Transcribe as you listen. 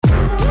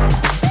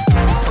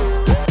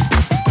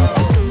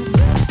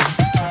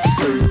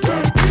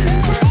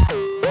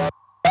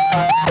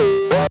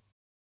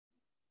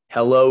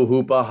Hello,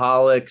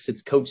 Hoopaholics.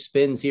 It's Coach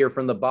Spins here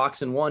from the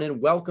Box and One,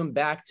 and welcome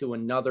back to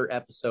another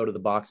episode of the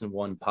Box and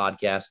One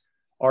podcast.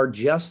 Our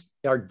guest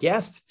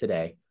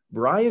today,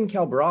 Bryan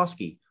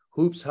Kalbrosky,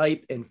 Hoops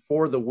Hype and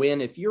For the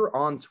Win. If you're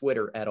on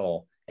Twitter at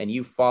all and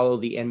you follow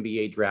the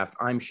NBA draft,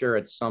 I'm sure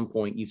at some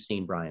point you've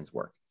seen Bryan's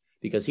work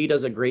because he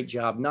does a great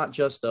job, not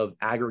just of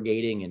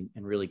aggregating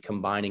and really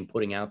combining,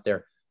 putting out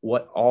there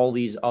what all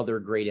these other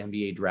great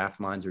NBA draft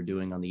minds are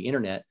doing on the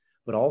internet,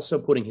 but also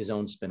putting his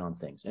own spin on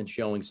things and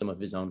showing some of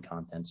his own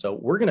content. So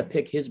we're going to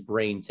pick his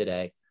brain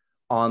today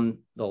on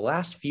the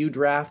last few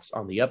drafts,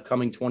 on the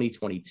upcoming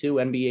 2022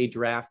 NBA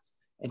draft,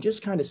 and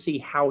just kind of see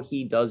how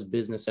he does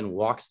business and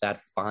walks that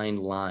fine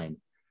line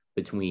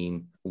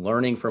between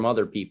learning from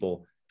other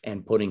people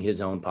and putting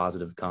his own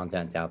positive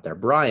content out there.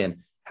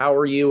 Bryan, how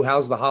are you?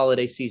 How's the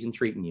holiday season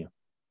treating you?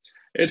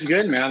 It's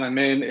good, man. I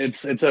mean,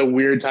 it's a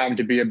weird time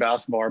to be a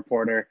basketball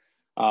reporter.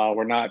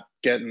 We're not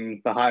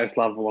getting the highest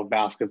level of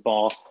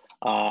basketball.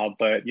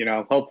 But,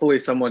 hopefully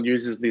someone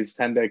uses these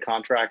 10-day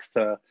contracts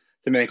to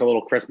make a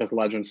little Christmas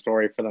legend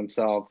story for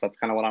themselves. That's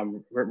kind of what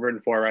I'm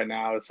rooting for right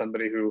now, is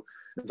somebody who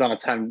is on a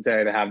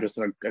 10-day to have just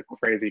a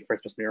crazy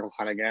Christmas miracle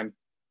kind of game.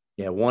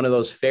 Yeah, one of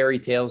those fairy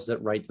tales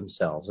that write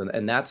themselves.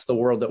 And that's the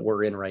world that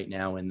we're in right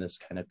now in this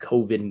kind of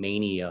COVID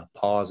mania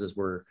pause as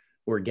we're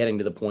getting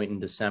to the point in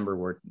December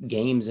where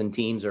games and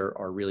teams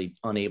are really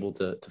unable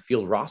to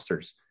field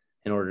rosters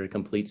in order to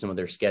complete some of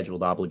their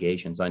scheduled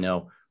obligations. I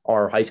know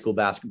our high school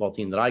basketball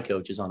team that I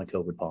coach is on a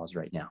COVID pause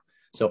right now.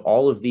 So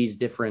all of these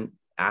different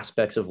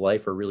aspects of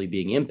life are really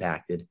being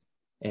impacted.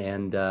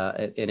 And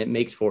it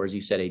makes for, as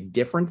you said, a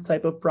different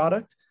type of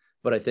product.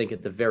 But I think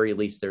at the very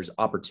least, there's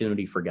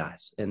opportunity for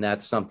guys. And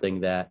that's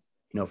something that,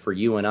 for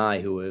you and I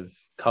who have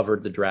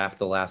covered the draft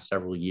the last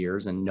several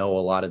years and know a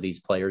lot of these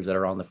players that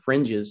are on the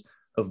fringes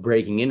of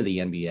breaking into the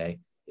NBA,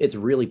 it's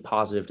really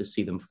positive to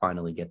see them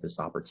finally get this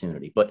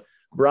opportunity. But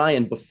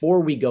Bryan, before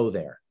we go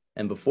there,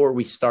 and before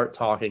we start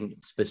talking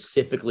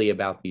specifically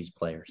about these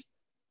players,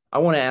 I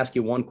want to ask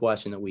you one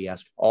question that we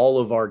ask all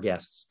of our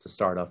guests to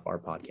start off our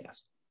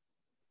podcast.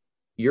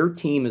 Your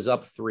team is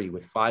up 3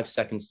 with 5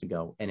 seconds to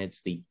go, and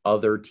it's the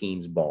other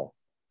team's ball.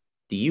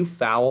 Do you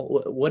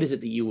foul? What is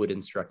it that you would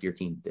instruct your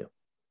team to do?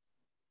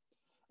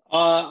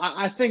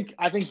 I think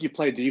you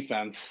play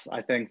defense.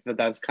 I think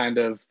that's kind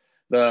of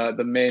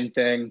the main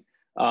thing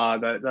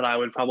that I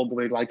would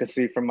probably like to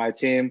see from my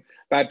team.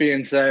 That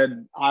being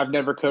said, I've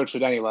never coached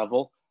at any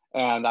level.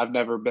 And I've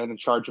never been in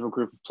charge of a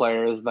group of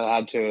players that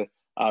had to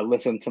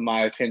listen to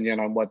my opinion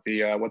on what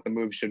the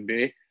move should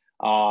be.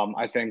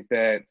 I think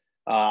that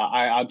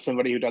I'm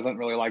somebody who doesn't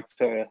really like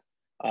to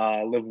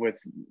live with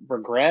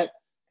regret.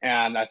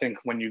 And I think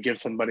when you give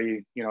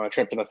somebody, a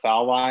trip to the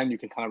foul line, you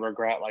can kind of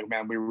regret, like,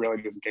 man, we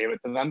really just gave it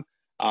to them.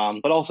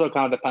 But also it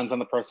kind of depends on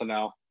the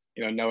personnel.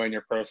 Knowing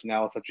your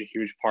personnel is such a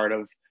huge part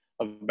of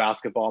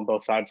basketball on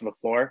both sides of the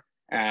floor.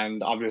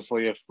 And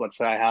obviously, if, let's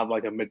say, I have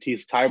like a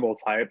Matisse Thybulle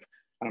type,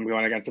 and I'm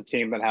going against a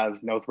team that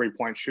has no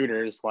 3-point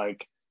shooters,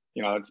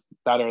 it's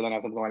better than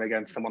if I'm going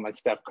against someone like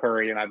Steph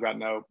Curry and I've got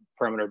no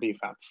perimeter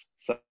defense.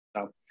 So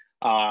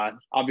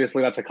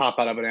obviously that's a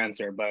cop-out of an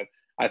answer, but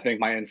I think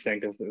my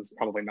instinct is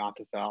probably not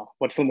to foul.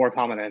 What's the more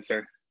common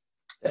answer?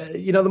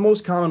 The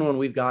most common one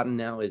we've gotten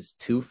now is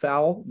to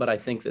foul, but I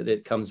think that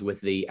it comes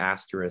with the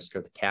asterisk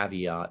or the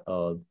caveat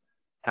of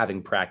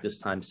having practice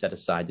time set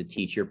aside to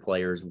teach your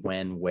players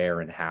when,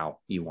 where, and how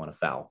you want to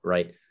foul,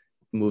 right?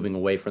 Moving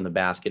away from the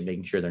basket,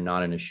 making sure they're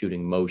not in a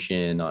shooting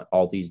motion,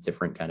 all these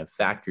different kind of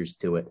factors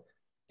to it.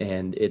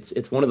 And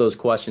it's one of those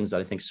questions that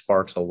I think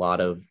sparks a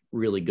lot of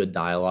really good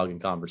dialogue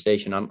and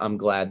conversation. I'm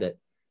glad that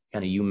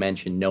kind of you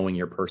mentioned knowing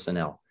your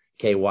personnel,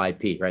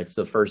 KYP, right? It's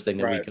the first thing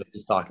that we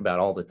coaches talk about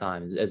all the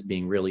time as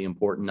being really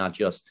important, not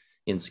just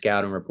in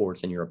scouting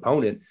reports and your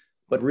opponent,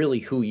 but really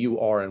who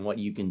you are and what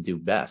you can do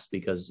best.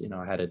 Because,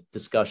 I had a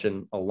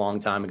discussion a long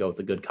time ago with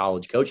a good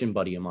college coaching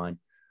buddy of mine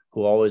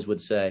who always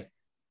would say,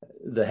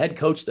 the head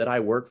coach that I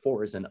work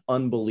for is an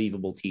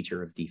unbelievable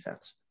teacher of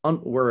defense.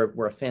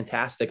 We're a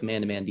fantastic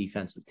man-to-man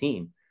defensive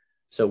team.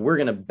 So we're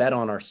going to bet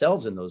on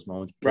ourselves in those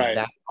moments because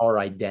that's our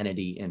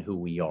identity and who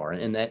we are.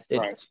 And that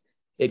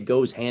it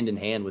goes hand in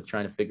hand with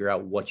trying to figure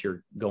out what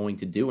you're going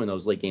to do in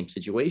those late game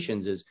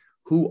situations is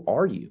who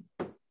are you?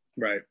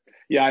 Right.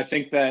 Yeah. I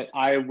think that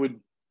I would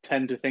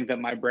tend to think that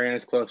my brain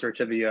is closer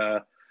to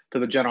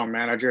the general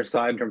manager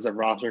side in terms of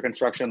roster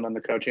construction than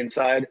the coaching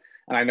side.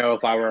 And I know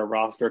if I were a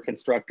roster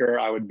constructor,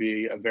 I would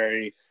be a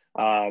very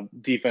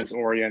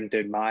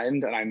defense-oriented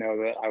mind. And I know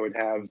that I would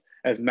have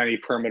as many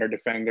perimeter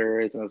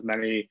defenders and as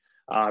many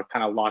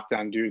kind of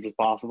lockdown dudes as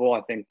possible.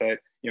 I think that,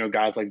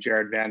 guys like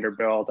Jared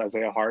Vanderbilt,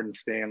 Isaiah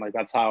Hartenstein,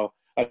 that's how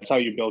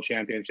you build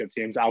championship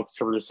teams. Alex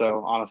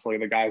Caruso, honestly,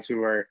 the guys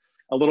who are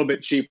a little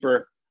bit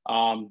cheaper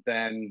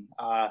than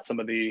some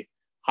of the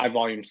high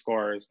volume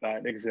scorers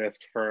that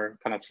exist for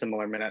kind of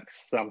similar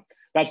minutes. So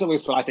that's at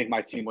least what I think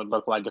my team would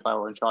look like if I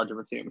were in charge of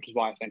a team, which is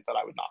why I think that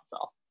I would not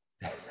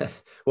foul.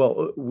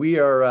 Well, we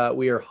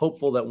are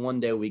hopeful that one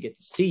day we get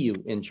to see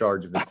you in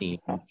charge of a team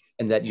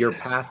and that your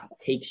path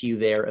takes you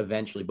there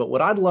eventually. But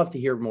what I'd love to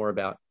hear more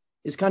about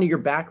is kind of your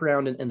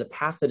background and the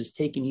path that has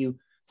taken you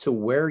to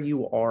where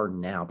you are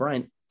now.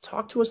 Bryan,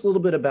 talk to us a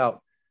little bit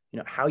about,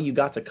 how you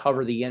got to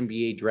cover the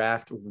NBA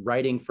draft,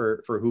 writing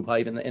for Hoop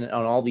Hype, and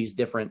on all these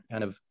different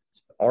kind of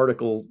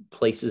article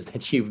places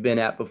that you've been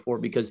at before,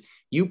 because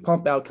you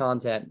pump out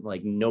content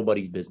like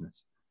nobody's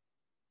business.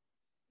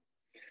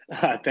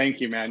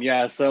 Thank you, man.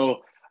 Yeah,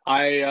 so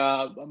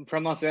I'm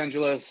from Los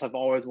Angeles. I've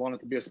always wanted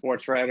to be a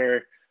sports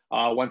writer.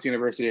 Went to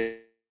University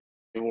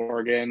of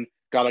Oregon,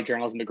 got a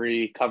journalism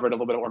degree, covered a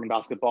little bit of Oregon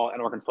basketball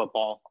and Oregon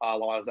football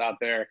while I was out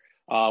there.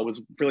 Was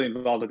really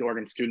involved with the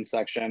Oregon student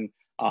section.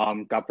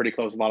 Got pretty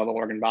close with a lot of the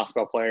Oregon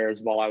basketball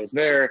players while I was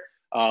there,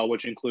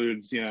 which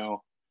includes,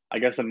 I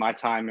guess in my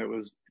time it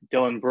was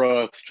Dylan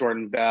Brooks,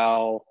 Jordan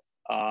Bell,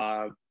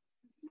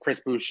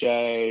 Chris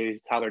Boucher,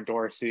 Tyler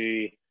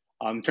Dorsey,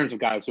 in terms of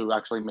guys who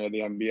actually made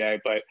the NBA,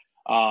 but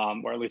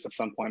or at least at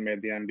some point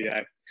made the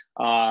NBA.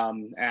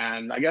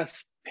 And I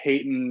guess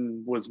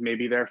Peyton was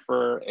maybe there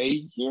for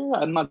a year.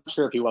 I'm not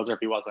sure if he was or if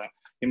he wasn't.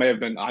 He may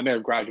have been. I may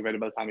have graduated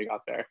by the time he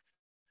got there.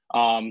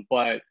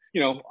 But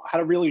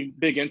had a really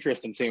big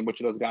interest in seeing which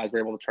of those guys were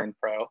able to turn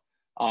pro.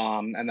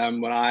 And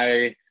then when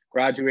I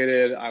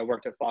graduated, I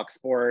worked at Fox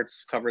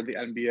Sports, covered the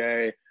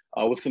NBA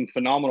with some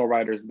phenomenal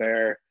writers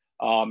there,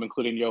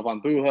 including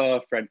Jovan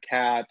Buha, Fred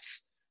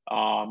Katz,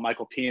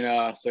 Michael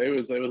Pina. So it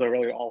was a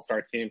really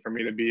all-star team for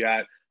me to be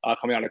at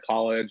coming out of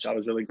college. I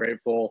was really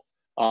grateful.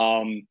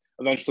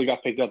 Eventually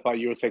got picked up by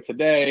USA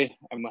Today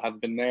and have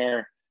been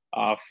there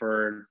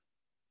for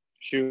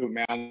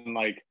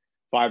like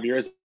 5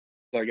 years,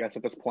 I guess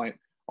at this point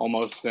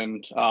almost.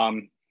 And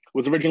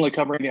was originally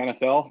covering the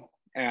NFL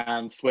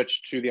and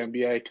switched to the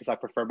NBA because I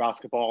prefer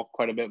basketball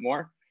quite a bit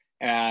more.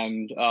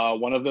 And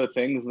one of the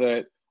things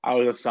that I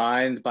was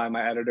assigned by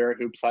my editor at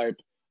Hoops Hype,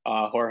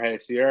 Jorge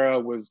Sierra,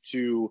 was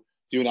to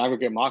do an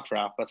aggregate mock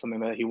draft. That's something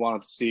that he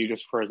wanted to see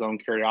just for his own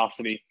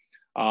curiosity.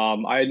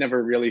 I had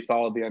never really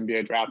followed the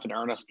NBA draft in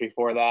earnest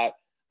before that.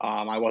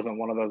 I wasn't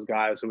one of those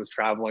guys who was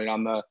traveling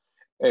on the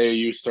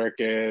AAU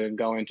circuit and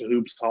going to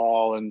Hoops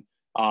Hall and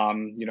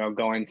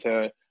going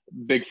to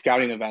big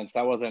scouting events.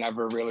 That wasn't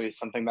ever really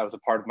something that was a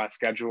part of my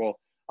schedule.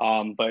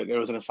 But it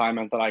was an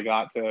assignment that I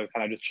got to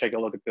kind of just take a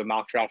look at the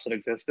mock drafts that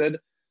existed.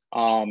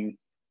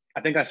 I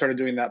think I started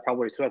doing that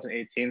probably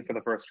 2018 for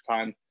the first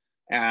time.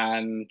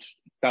 And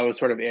that was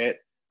sort of it.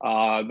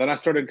 Then I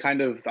started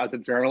kind of, as a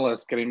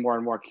journalist, getting more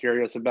and more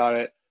curious about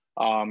it,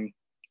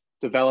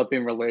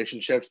 developing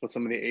relationships with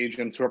some of the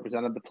agents who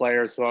represented the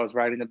players who I was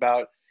writing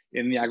about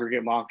in the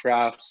aggregate mock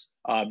drafts,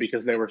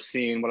 because they were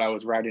seeing what I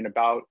was writing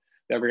about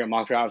the aggregate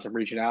mock drafts and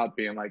reaching out,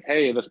 being like,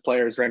 hey, this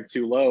player is ranked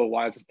too low.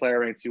 Why is this player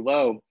ranked too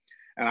low?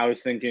 And I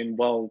was thinking,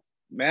 well,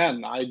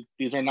 man,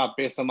 these are not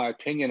based on my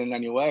opinion in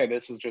any way.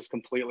 This is just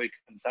completely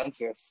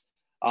consensus,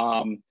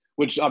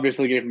 which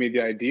obviously gave me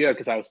the idea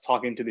because I was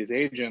talking to these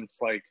agents,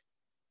 like,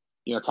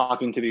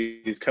 talking to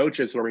these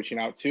coaches who are reaching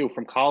out too,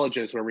 from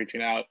colleges who are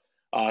reaching out,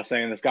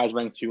 saying this guy's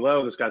ranked too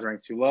low, this guy's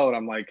ranked too low. And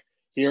I'm like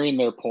hearing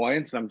their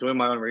points and I'm doing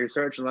my own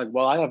research and like,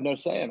 well, I have no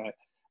say in it.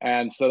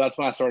 And so that's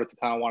when I started to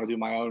kind of want to do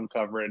my own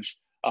coverage,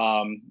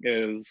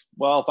 is,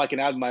 well, if I can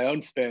add my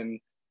own spin,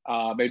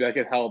 maybe I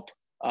could help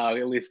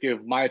at least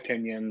give my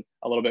opinion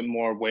a little bit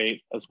more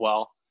weight as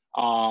well.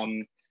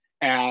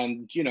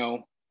 And,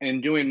 in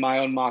doing my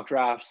own mock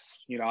drafts,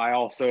 I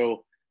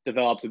also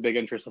developed a big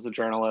interest as a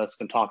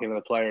journalist and talking to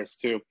the players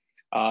too.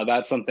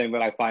 That's something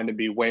that I find to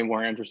be way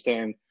more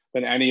interesting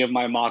than any of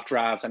my mock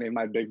drafts, any of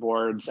my big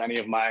boards, any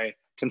of my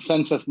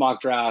consensus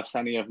mock drafts,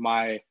 any of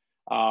my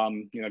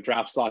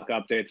draft stock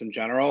updates in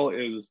general,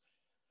 is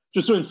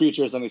just doing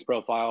features on these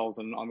profiles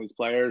and on these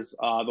players.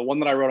 The one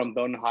that I wrote on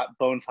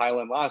Bones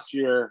Highland last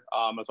year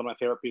is one of my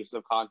favorite pieces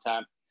of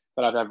content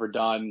that I've ever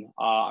done.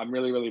 I'm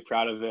really, really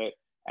proud of it.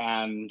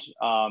 And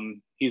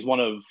he's one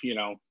of,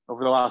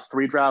 over the last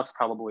 3 drafts,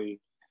 probably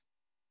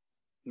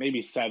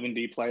maybe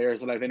 70 players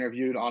that I've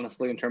interviewed,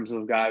 honestly, in terms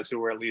of guys who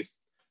were at least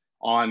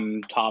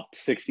on top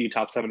 60,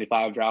 top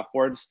 75 draft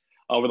boards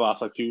over the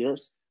last few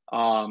years.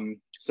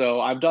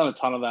 So I've done a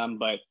ton of them,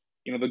 but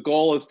the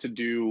goal is to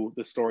do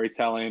the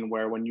storytelling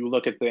where when you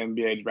look at the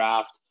NBA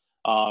draft,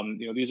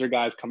 these are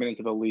guys coming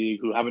into the league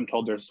who haven't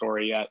told their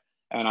story yet.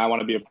 And I want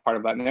to be a part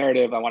of that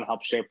narrative. I want to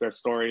help shape their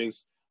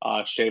stories,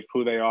 shape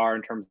who they are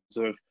in terms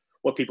of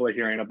what people are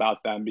hearing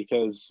about them,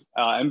 because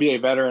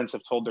NBA veterans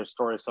have told their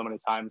stories so many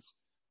times.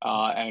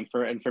 And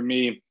for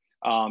me,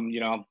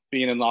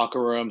 being in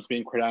locker rooms,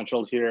 being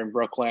credentialed here in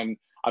Brooklyn,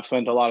 I've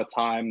spent a lot of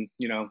time,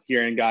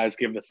 hearing guys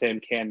give the same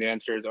canned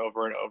answers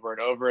over and over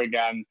and over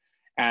again.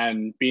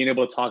 And being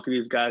able to talk to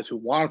these guys who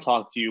want to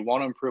talk to you,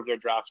 want to improve their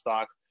draft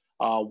stock,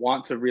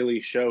 want to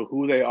really show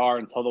who they are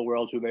and tell the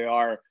world who they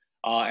are,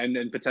 and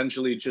then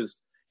potentially just,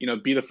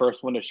 be the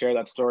first one to share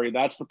that story.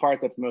 That's the part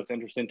that's most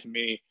interesting to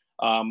me,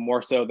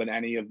 more so than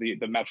any of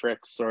the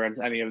metrics or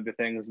any of the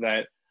things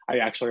that I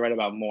actually write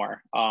about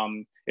more.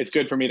 It's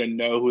good for me to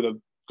know who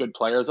the good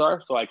players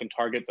are so I can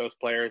target those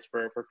players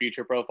for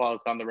future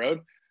profiles down the road.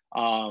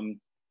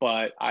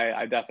 But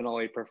I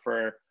definitely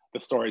prefer the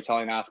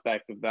storytelling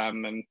aspect of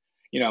them, and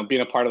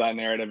being a part of that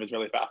narrative is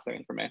really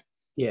fascinating for me.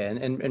 Yeah,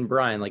 and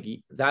Bryan, like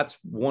that's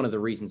one of the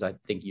reasons I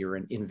think you're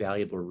an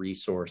invaluable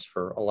resource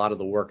for a lot of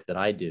the work that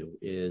I do.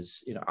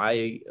 Is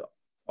I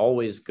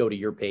always go to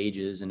your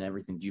pages, and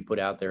everything that you put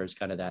out there is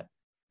kind of that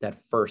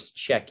first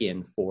check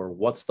in for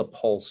what's the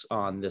pulse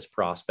on this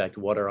prospect,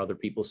 what are other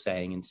people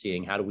saying and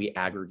seeing, how do we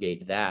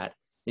aggregate that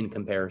in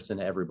comparison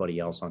to everybody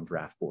else on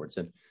draft boards.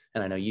 And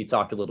I know you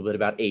talked a little bit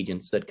about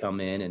agents that come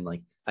in, and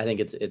like I think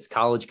it's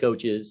college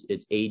coaches,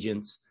 it's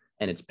agents,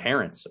 and it's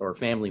parents or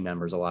family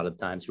members a lot of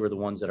times who are the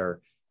ones that are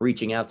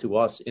reaching out to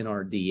us in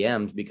our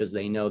DMs because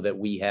they know that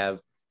we have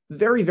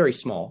very, very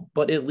small,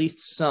 but at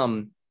least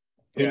some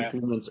Yeah.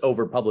 influence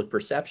over public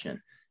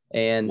perception.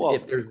 And if Well,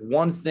 there's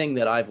one thing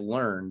that I've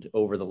learned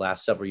over the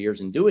last several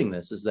years in doing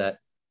this, is that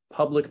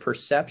public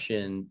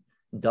perception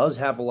does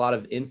have a lot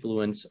of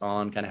influence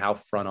on kind of how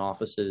front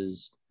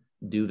offices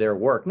do their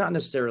work, not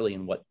necessarily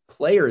in what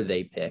player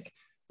they pick,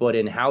 but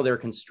in how they're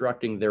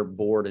constructing their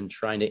board and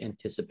trying to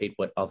anticipate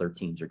what other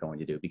teams are going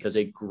to do. Because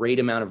a great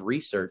amount of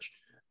research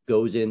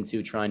goes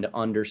into trying to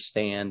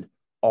understand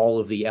all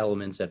of the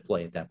elements at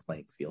play at that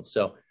playing field.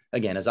 So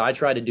again, as I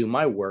try to do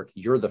my work,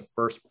 you're the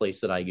first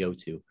place that I go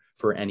to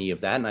for any of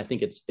that. And I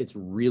think it's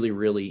really,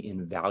 really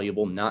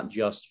invaluable, not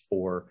just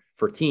for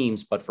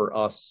teams, but for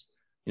us,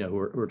 who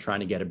are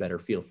trying to get a better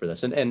feel for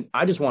this. And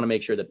I just want to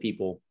make sure that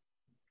people,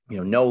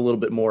 know a little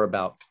bit more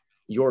about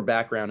your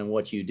background and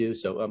what you do.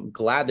 So I'm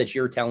glad that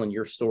you're telling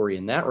your story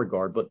in that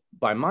regard. But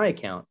by my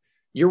account,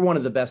 you're one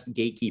of the best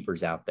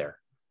gatekeepers out there.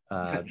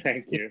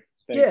 thank you.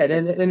 Thank Yeah,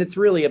 you. and it's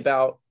really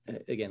about,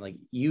 again, like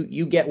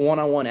you get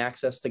one-on-one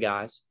access to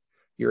guys.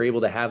 You're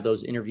able to have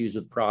those interviews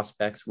with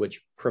prospects,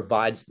 which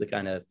provides the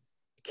kind of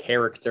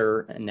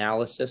character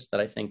analysis that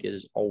I think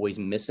is always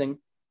missing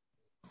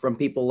from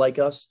people like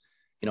us.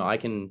 I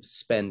can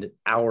spend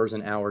hours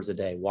and hours a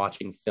day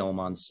watching film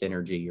on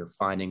synergy or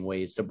finding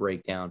ways to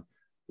break down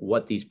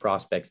what these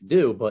prospects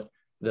do. But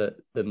the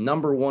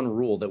number one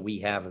rule that we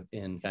have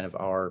in kind of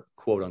our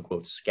quote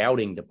unquote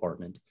scouting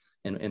department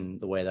and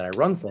the way that I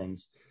run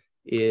things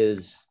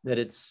is that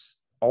it's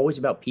always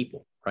about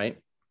people, right?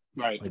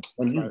 Right. Like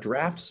when you Right.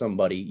 draft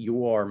somebody,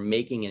 you are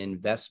making an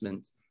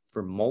investment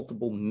for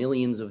multiple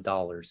millions of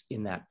dollars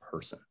in that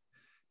person.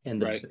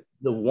 And Right.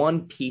 the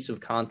one piece of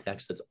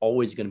context that's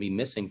always going to be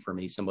missing for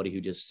me, somebody who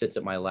just sits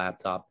at my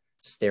laptop,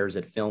 stares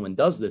at film and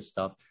does this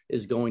stuff,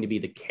 is going to be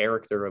the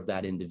character of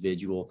that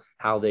individual,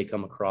 how they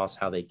come across,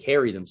 how they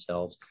carry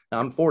themselves.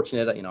 Now, I'm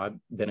fortunate, I've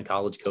been a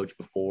college coach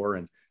before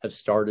and have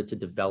started to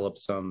develop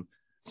some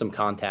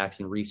contacts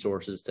and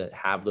resources to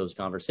have those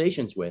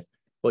conversations with.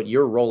 But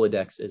your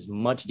Rolodex is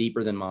much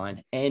deeper than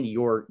mine, and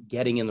you're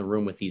getting in the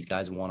room with these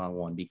guys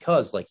one-on-one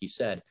because, like you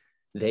said,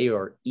 they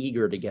are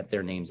eager to get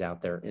their names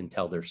out there and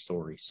tell their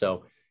story.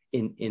 So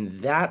in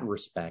that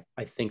respect,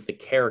 I think the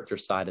character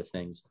side of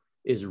things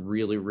is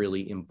really,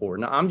 really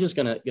important. Now, I'm just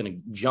gonna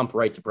jump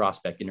right to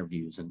prospect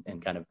interviews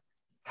and kind of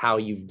how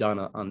you've done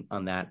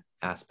on that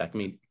aspect. I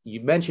mean,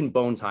 you mentioned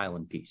Bones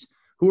Highland piece.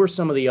 Who are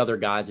some of the other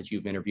guys that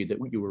you've interviewed that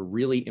you were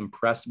really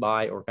impressed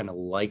by or kind of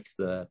liked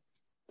the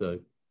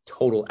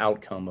total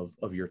outcome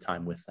of your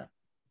time with them?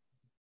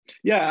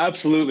 Yeah,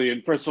 absolutely.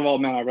 And first of all,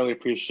 man, I really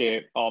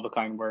appreciate all the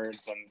kind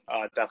words,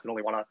 and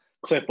definitely want to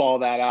clip all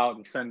that out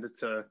and send it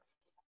to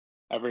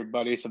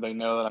everybody so they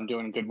know that I'm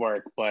doing good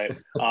work. But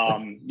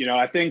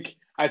I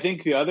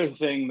think the other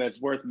thing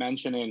that's worth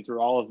mentioning through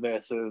all of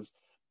this is,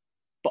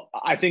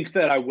 I think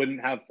that I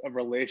wouldn't have a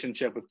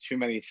relationship with too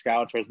many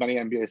scouts or as many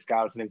NBA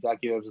scouts and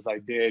executives as I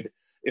did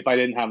if I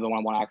didn't have the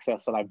one-on-one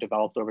access that I've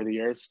developed over the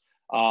years.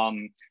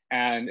 And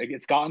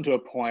it's gotten to a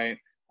point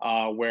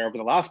where over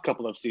the last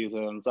couple of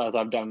seasons, as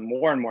I've done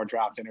more and more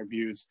draft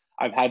interviews,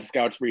 I've had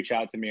scouts reach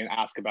out to me and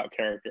ask about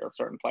character of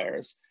certain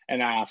players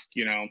and ask,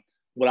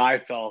 what I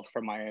felt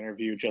from my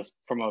interview, just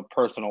from a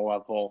personal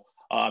level,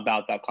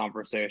 about that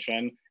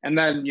conversation. And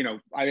then,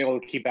 I'm able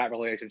to keep that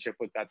relationship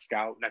with that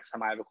scout next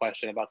time I have a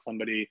question about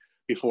somebody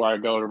before I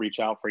go to reach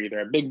out for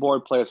either a big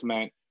board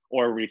placement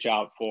or reach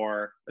out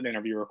for an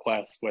interview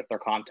request with their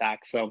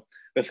contacts. So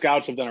the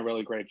scouts have done a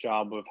really great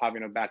job of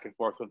having a back and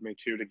forth with me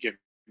too, to give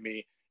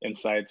me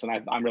insights.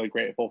 And I'm really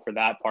grateful for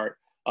that part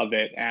of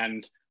it.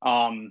 And,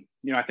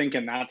 I think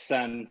in that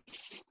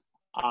sense,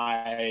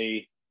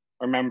 I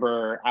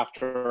remember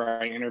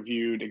after I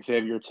interviewed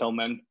Xavier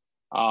Tillman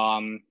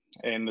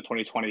in the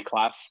 2020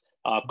 class,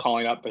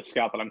 calling up the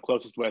scout that I'm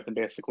closest with and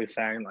basically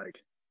saying, like,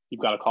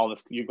 you've got to call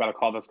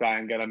this guy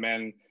and get him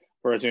in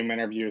for a Zoom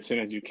interview as soon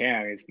as you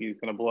can. He's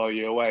going to blow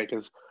you away.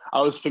 Because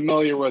I was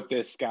familiar with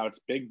this scout's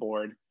big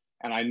board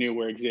and I knew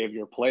where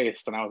Xavier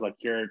placed, and I was like,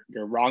 you're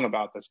wrong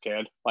about this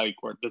kid. Like,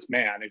 this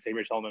man,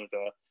 Xavier Tillman, is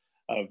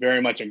a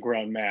very much a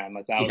grown man.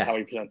 Like, that was how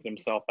he presented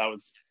himself.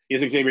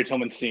 He's Xavier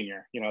Tillman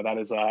Sr. That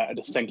is a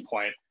distinct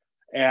point.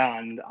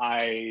 And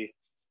I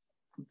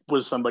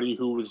was somebody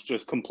who was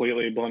just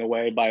completely blown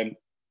away by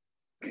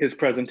his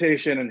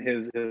presentation and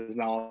his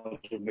knowledge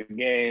of the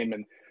game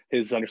and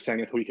his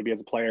understanding of who he could be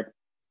as a player.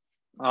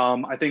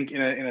 I think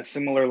in a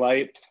similar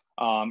light,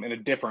 in a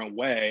different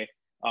way,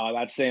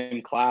 that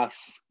same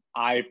class,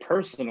 I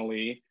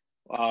personally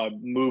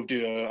moved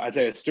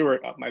Isaiah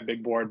Stewart up my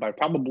big board by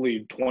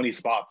probably 20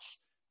 spots.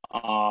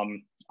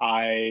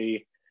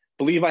 I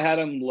believe I had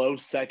him low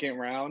second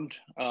round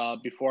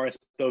before I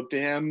spoke to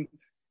him.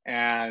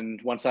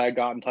 And once I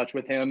got in touch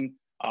with him,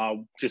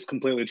 just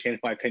completely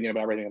changed my opinion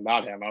about everything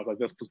about him. I was like,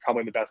 this was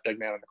probably the best big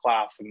man in the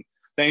class. And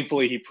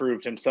thankfully he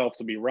proved himself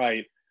to be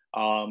right.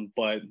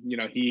 But you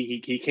know,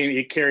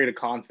 he carried a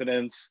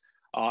confidence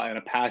and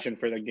a passion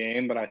for the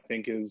game that I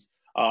think is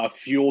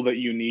fuel that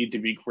you need to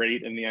be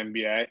great in the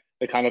NBA.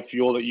 The kind of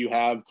fuel that you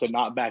have to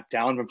not back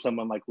down from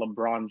someone like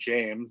LeBron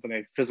James in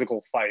a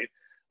physical fight.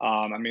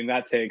 I mean,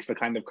 that takes the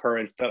kind of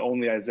courage that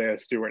only Isaiah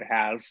Stewart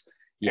has.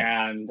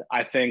 Yeah. And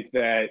I think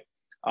that,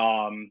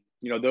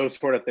 you know, those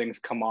sort of things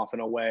come off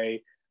in a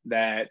way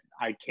that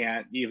I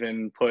can't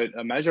even put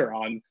a measure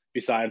on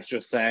besides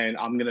just saying,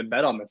 I'm going to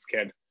bet on this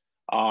kid.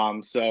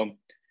 So,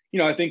 you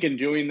know, I think in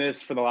doing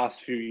this for the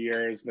last few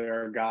years,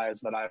 there are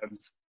guys that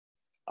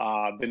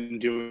I've been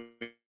doing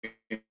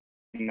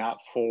that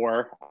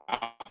for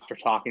after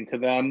talking to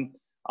them.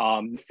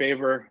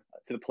 Favor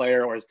to the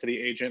player or to the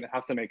agent, it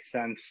has to make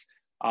sense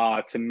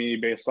to me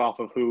based off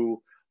of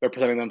who they're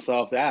presenting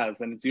themselves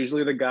as. And it's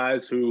usually the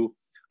guys who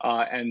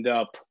end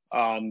up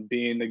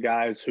being the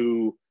guys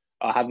who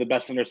have the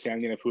best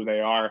understanding of who they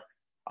are.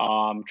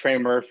 Trey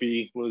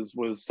Murphy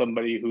was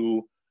somebody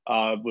who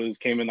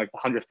came in like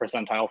the 100th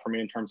percentile for me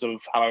in terms of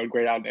how I would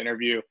grade out an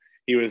interview.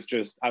 He was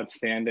just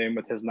outstanding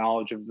with his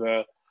knowledge of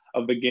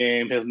the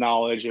game, his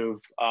knowledge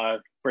of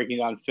breaking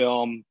down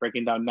film,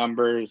 breaking down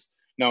numbers,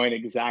 knowing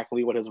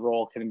exactly what his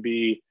role can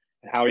be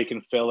and how he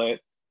can fill it.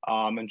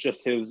 And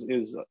just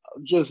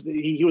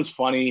he was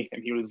funny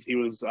and he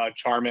was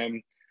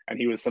charming, and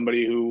he was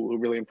somebody who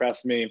really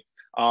impressed me.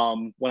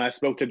 When I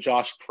spoke to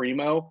Josh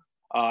Primo,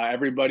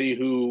 everybody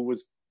who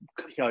was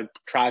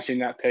trashing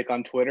that pick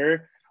on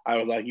Twitter, I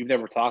was like, you've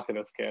never talked to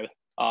this kid.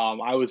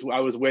 I was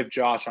with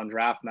Josh on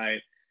draft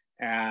night,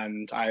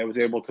 and I was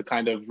able to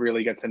kind of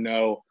really get to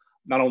know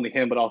not only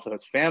him, but also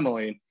his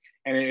family.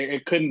 And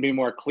it couldn't be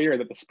more clear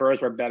that the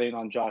Spurs were betting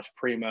on Josh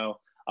Primo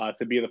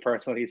to be the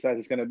person that he says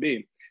he's going to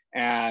be.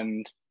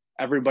 And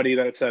everybody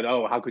that said,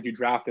 oh, how could you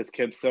draft this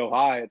kid so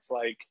high? It's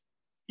like,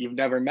 you've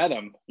never met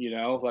him, you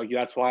know, like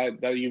that's why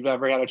that you've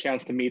never had a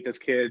chance to meet this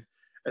kid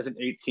as an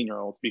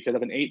 18-year-old, because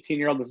as an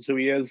 18-year-old, this is who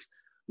he is.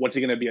 What's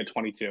he going to be at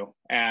 22?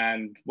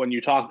 And when you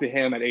talk to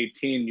him at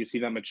 18, you see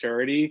that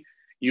maturity.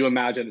 You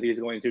imagine that he's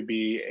going to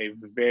be a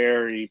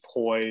very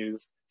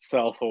poised,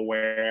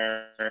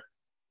 self-aware,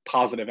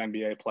 positive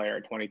NBA player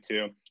at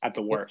 22 at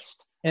the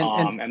worst.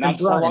 And that's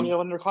Bryan, how long you're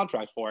under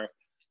contract for.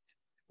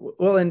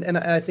 Well, and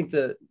I think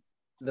the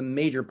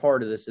major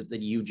part of this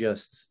that you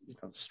just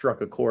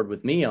struck a chord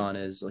with me on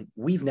is like,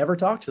 we've never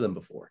talked to them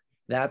before.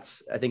 I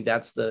think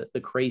that's the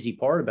crazy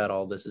part about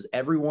all this is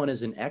everyone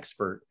is an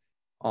expert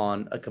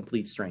on a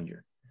complete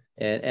stranger.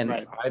 And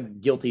right. I'm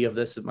guilty of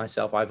this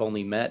myself. I've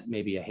only met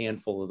maybe a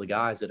handful of the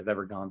guys that have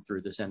ever gone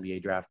through this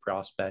NBA draft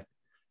prospect,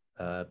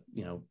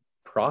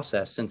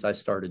 process since I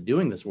started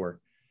doing this work.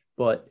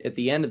 But at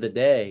the end of the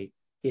day,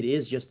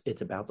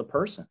 it's about the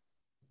person,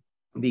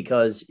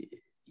 because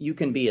you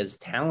can be as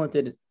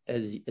talented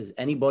as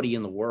anybody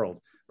in the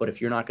world, but if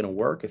you're not going to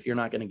work, if you're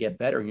not going to get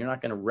better, and you're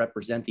not going to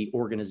represent the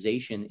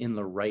organization in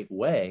the right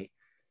way,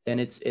 then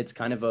it's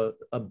kind of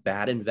a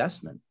bad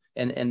investment.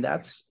 And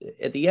that's,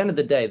 at the end of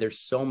the day, there's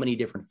so many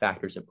different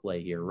factors at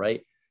play here,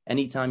 right?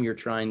 Anytime you're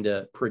trying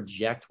to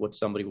project what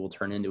somebody will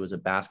turn into as a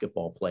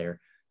basketball player,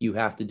 you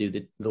have to do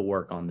the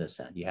work on this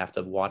end. You have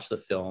to watch the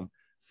film,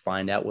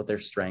 find out what their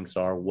strengths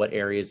are, what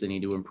areas they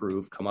need to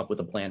improve, come up with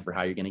a plan for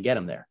how you're going to get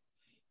them there.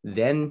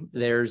 Then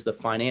there's the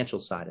financial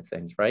side of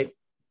things, right?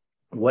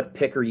 What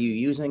pick are you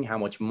using? How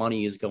much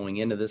money is going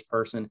into this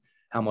person?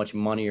 How much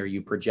money are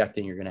you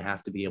projecting you're going to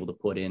have to be able to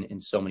put in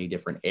so many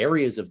different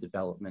areas of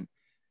development?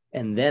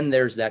 And then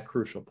there's that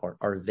crucial part.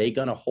 Are they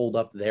going to hold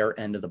up their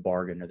end of the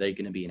bargain? Are they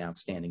going to be an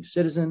outstanding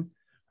citizen?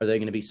 Are they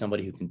going to be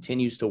somebody who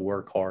continues to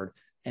work hard?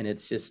 And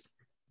it's just,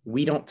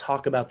 we don't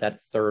talk about that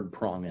third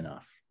prong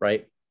enough,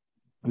 right?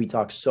 We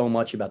talk so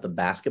much about the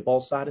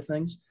basketball side of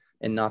things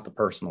and not the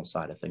personal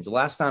side of things. The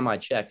last time I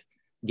checked,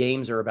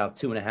 games are about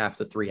 2.5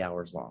 to 3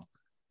 hours long.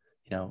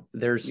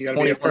 There's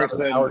 21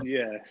 other hours,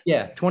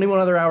 21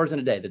 other hours in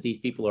a day that these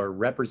people are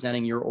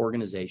representing your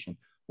organization.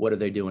 What are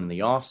they doing in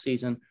the off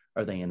season?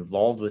 Are they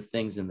involved with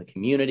things in the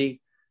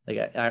community?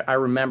 Like I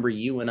remember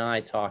you and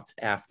I talked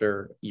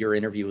after your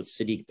interview with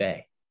Sadiq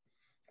Bey,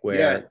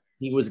 where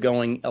he was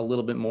going a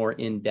little bit more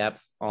in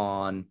depth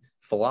on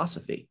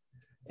philosophy.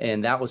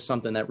 And that was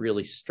something that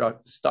really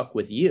stuck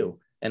with you.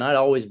 And I'd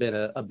always been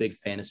a big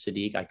fan of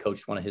Sadiq. I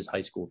coached one of his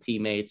high school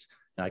teammates,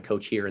 and I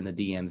coach here in the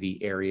DMV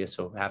area,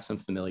 so have some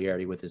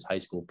familiarity with his high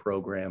school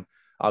program.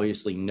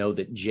 Obviously know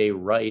that Jay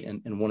Wright,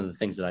 and one of the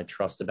things that I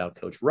trust about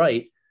Coach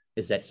Wright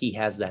is that he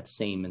has that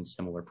same and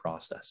similar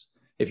process.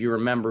 If you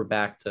remember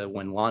back to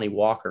when Lonnie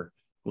Walker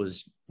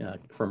was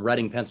from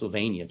Reading,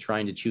 Pennsylvania,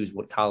 trying to choose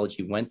what college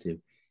he went to,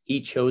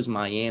 he chose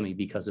Miami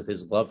because of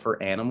his love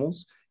for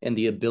animals and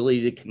the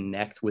ability to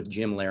connect with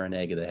Jim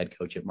Larinaga, the head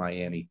coach at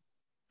Miami,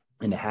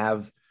 and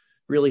have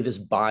really this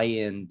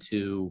buy-in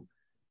to,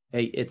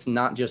 hey, it's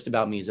not just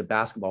about me as a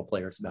basketball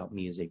player, it's about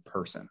me as a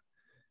person.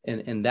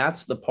 And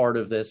that's the part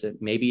of this.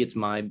 Maybe it's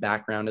my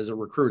background as a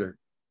recruiter,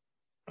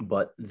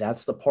 but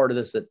that's the part of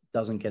this that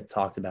doesn't get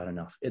talked about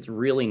enough. It's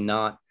really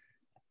not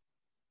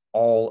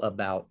all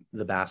about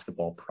the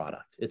basketball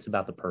product. It's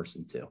about the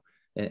person too.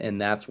 And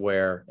that's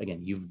where,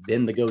 again, you've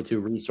been the go-to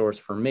resource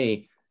for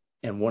me.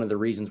 And one of the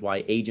reasons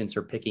why agents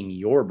are picking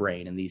your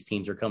brain and these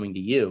teams are coming to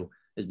you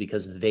is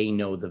because they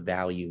know the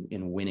value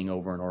in winning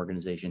over an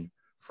organization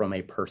from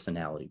a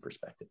personality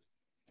perspective.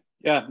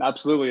 Yeah,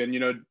 absolutely.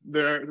 And,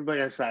 there, like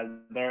I said,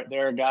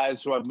 there are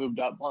guys who have moved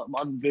up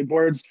on big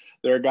boards.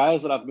 There are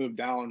guys that have moved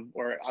down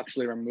or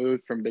actually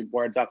removed from big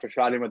boards after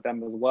shotting with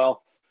them as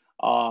well.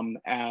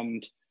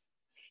 And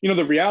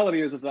the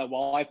reality is that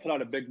while I put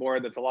out a big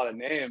board that's a lot of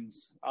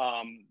names,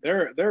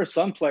 there are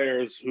some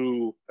players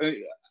who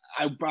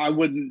I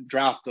wouldn't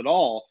draft at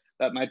all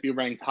that might be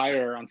ranked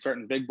higher on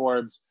certain big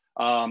boards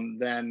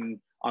than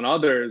on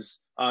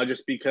others,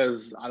 just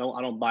because I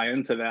don't buy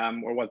into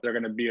them or what they're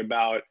going to be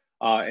about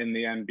in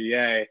the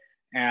NBA.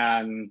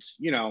 And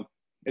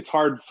it's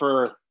hard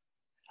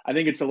I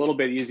think it's a little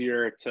bit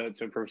easier to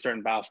improve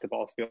certain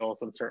basketball skills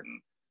and certain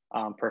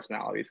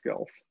personality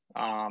skills.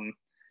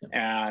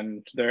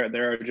 And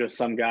there are just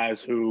some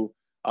guys who,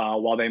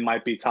 while they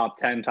might be top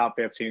 10, top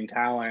 15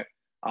 talent,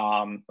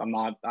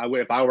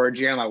 if I were a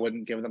GM, I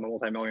wouldn't give them a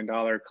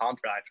multi-million-dollar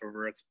contract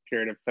over a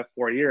period of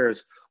 4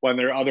 years when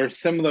there are other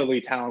similarly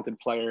talented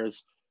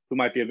players who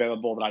might be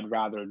available that I'd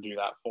rather do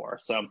that for.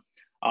 So,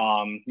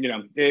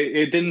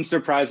 it didn't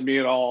surprise me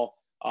at all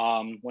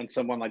when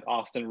someone like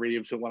Austin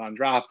Reeves, who went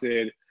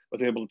undrafted,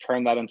 was able to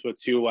turn that into a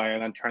two-way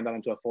and then turn that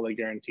into a fully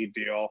guaranteed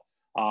deal.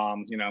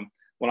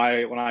 When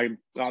I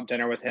got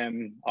dinner with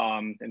him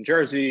in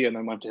Jersey and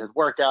then went to his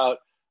workout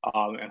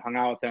and hung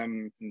out with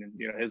him,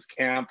 his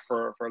camp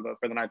for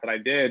the night that I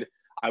did,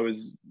 I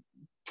was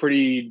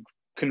pretty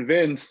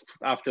convinced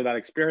after that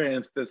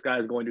experience this guy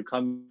is going to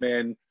come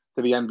in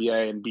to the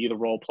NBA and be the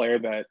role player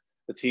that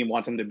the team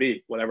wants him to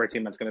be, whatever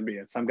team that's going to be.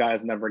 And some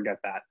guys never get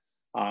that.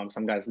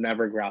 Some guys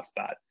never grasp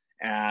that.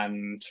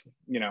 And,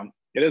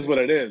 it is what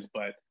it is,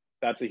 but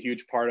that's a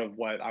huge part of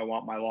what I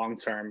want my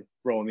long-term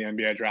role in the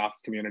NBA draft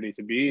community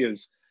to be,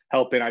 is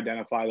helping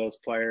identify those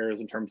players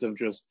in terms of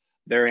just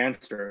their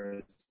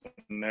answers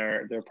and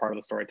they're part of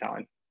the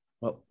storytelling.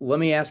 Well, let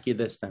me ask you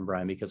this then,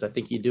 Bryan, because I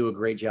think you do a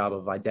great job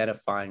of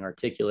identifying,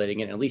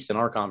 articulating, and at least in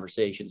our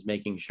conversations,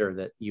 making sure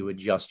that you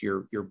adjust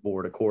your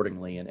board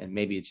accordingly. And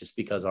maybe it's just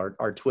because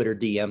our Twitter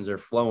DMs are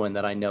flowing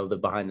that I know the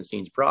behind the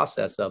scenes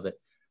process of it.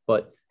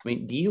 But I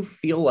mean, do you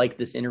feel like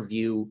this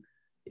interview,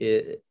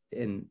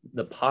 in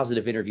the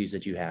positive interviews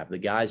that you have, the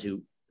guys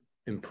who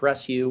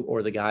impress you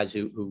or the guys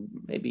who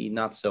maybe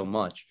not so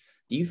much,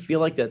 do you feel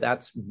like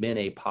that's been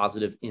a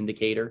positive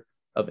indicator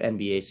of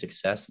NBA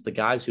success? The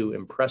guys who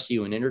impress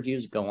you in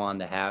interviews go on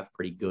to have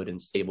pretty good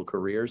and stable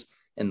careers,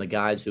 and the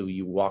guys who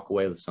you walk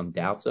away with some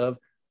doubts of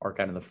are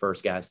kind of the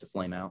first guys to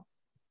flame out?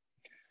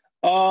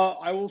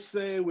 I will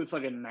say with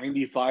like a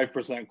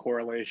 95%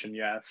 correlation,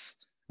 yes.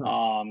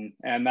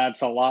 And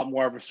that's a lot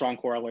more of a strong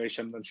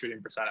correlation than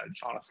shooting percentage,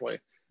 honestly,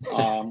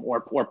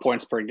 or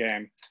points per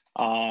game.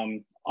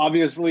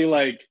 Obviously,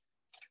 like,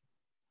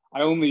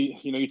 I only,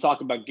 you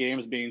talk about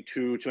games being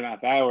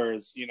 2.5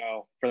 hours,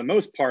 for the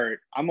most part,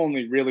 I'm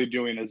only really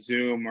doing a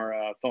Zoom or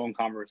a phone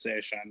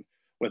conversation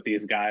with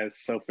these guys.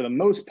 So for the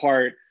most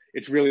part,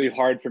 it's really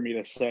hard for me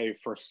to say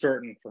for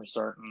certain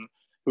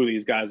who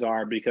these guys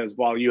are, because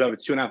while you have a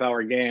 2.5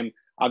 hour game,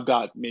 I've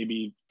got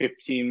maybe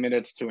 15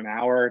 minutes to an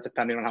hour,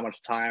 depending on how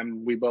much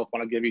time we both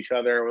want to give each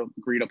other,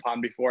 agreed upon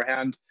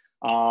beforehand.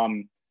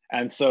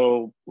 And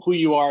so who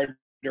you are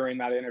during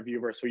that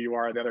interview versus who you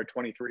are the other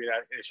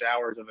 23-ish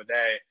hours of the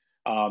day,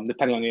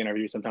 depending on the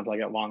interview. Sometimes I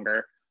get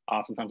longer.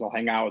 Sometimes I'll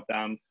hang out with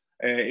them.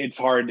 It's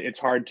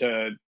hard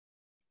to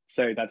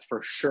say that's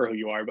for sure who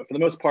you are. But for the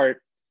most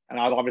part, and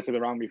I've obviously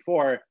been wrong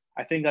before,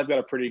 I think I've got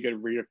a pretty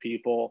good read of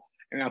people,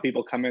 and how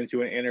people come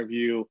into an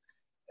interview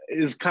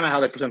is kind of how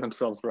they present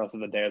themselves the rest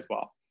of the day as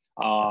well.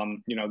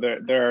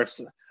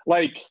 There's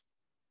like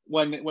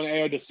when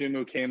Ayo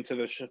Dosunmu came to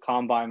the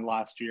combine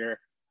last year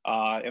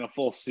in a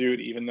full suit,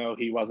 even though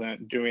he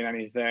wasn't doing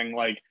anything,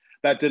 like,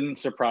 that didn't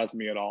surprise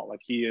me at all.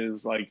 Like, he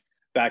is like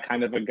that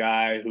kind of a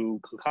guy who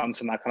comes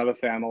from that kind of a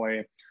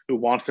family, who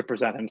wants to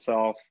present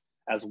himself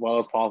as well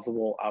as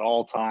possible at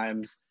all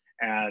times.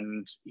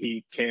 And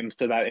he came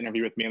to that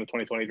interview with me in the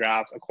 2020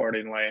 draft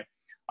accordingly.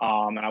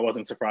 And I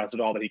wasn't surprised at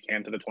all that he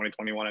came to the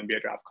 2021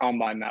 NBA draft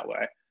combine that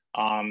way,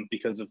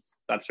 because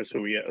that's just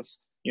who he is.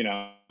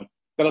 That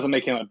doesn't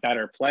make him a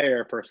better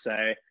player per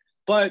se,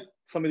 but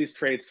some of these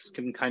traits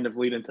can kind of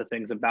lead into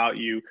things about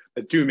you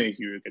that do make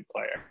you a good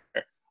player,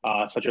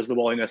 such as the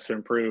willingness to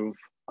improve,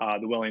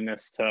 the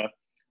willingness to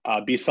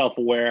be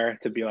self-aware,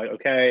 to be like,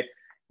 okay,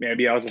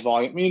 maybe I was a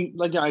volume. I mean,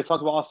 like, I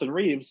talk about Austin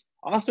Reeves.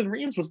 Austin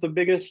Reeves was the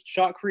biggest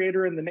shot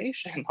creator in the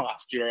nation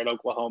last year at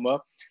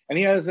Oklahoma, and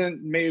he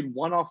hasn't made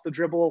one off the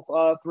dribble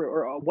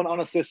or one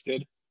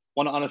unassisted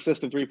won an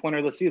unassisted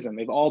 3-pointer this season.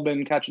 They've all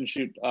been catch and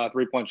shoot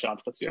 3-point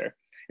shots this year.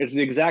 It's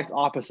the exact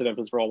opposite of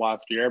his role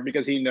last year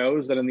because he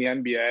knows that in the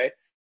NBA,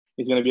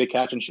 he's going to be a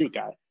catch and shoot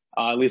guy,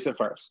 at least at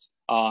first.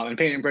 And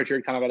Peyton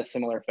Pritchard kind of had a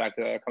similar effect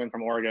coming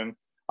from Oregon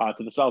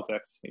to the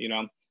Celtics,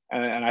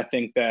 and I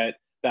think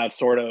that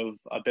sort of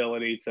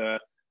ability to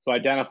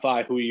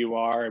identify who you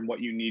are and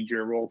what you need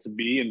your role to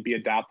be and be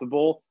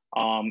adaptable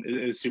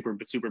is super,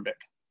 super big.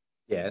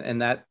 Yeah,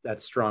 and that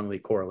strongly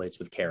correlates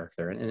with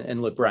character.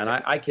 And look, Bryan,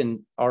 I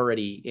can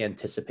already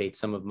anticipate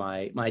some of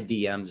my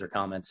DMs or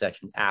comment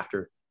section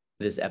after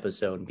this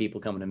episode and people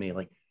coming to me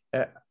like,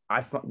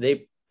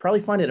 they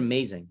probably find it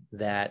amazing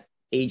that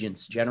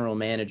agents, general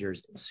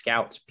managers,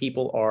 scouts,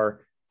 people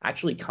are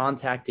actually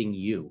contacting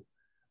you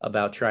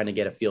about trying to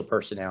get a feel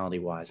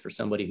personality-wise for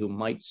somebody who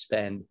might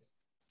spend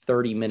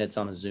 30 minutes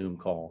on a Zoom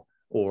call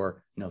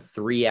or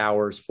 3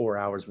 hours, 4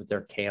 hours with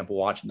their camp,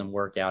 watching them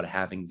work out,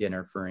 having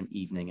dinner for an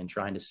evening and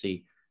trying to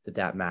see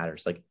that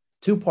matters. Like,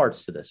 two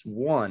parts to this.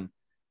 One,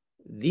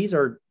 these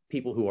are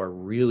people who are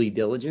really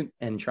diligent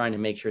and trying to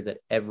make sure that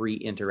every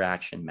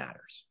interaction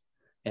matters.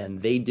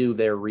 And they do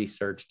their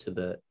research to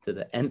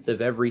the nth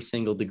of every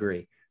single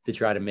degree to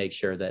try to make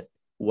sure that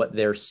what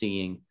they're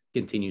seeing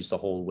continues to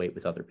hold weight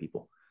with other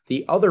people.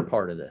 The other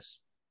part of this,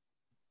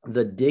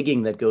 the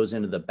digging that goes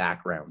into the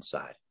background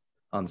side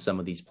on some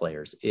of these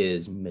players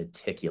is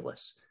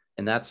meticulous.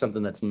 And that's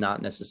something that's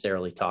not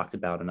necessarily talked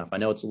about enough. I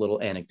know it's a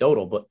little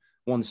anecdotal, but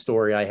one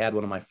story I had,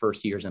 one of my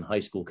first years in high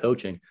school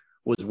coaching,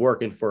 was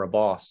working for a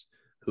boss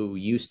who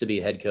used to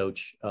be head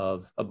coach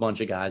of a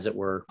bunch of guys that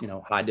were,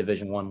 high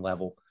Division I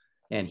level.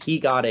 And he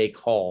got a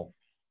call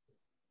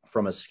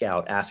from a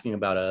scout asking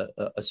about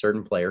a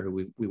certain player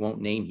who we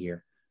won't name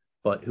here,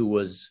 but who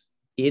was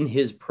in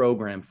his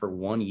program for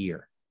 1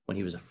 year when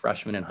he was a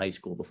freshman in high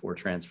school before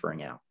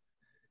transferring out.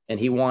 And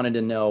he wanted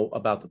to know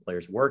about the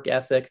player's work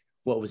ethic.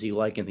 What was he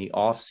like in the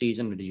off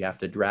season? Did you have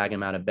to drag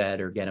him out of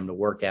bed or get him to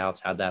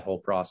workouts? How'd that whole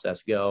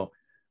process go?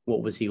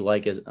 What was he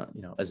like as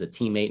a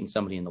teammate and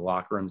somebody in the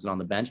locker rooms and on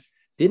the bench?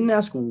 Didn't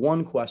ask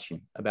one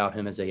question about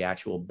him as a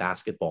actual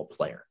basketball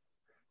player,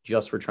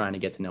 just for trying to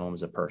get to know him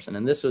as a person.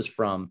 And this was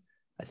from,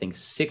 I think,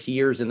 6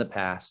 years in the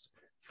past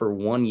for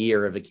 1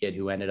 year of a kid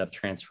who ended up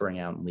transferring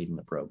out and leaving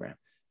the program.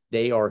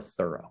 They are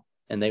thorough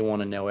and they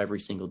want to know every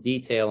single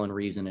detail and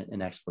reason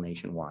and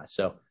explanation why.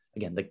 So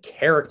again, the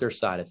character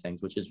side of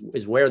things, which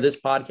is where this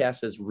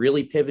podcast has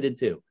really pivoted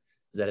to,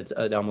 is that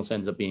it almost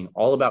ends up being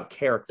all about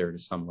character to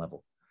some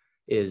level,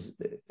 is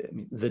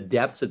the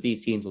depths that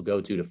these teams will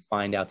go to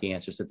find out the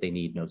answers that they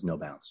need knows no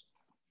bounds.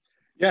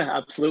 Yeah,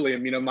 absolutely.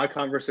 And, my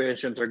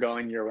conversations are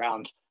going year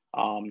round.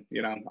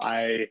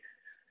 I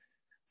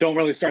don't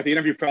really start the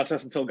interview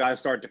process until guys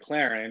start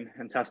declaring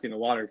and testing the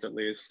waters, at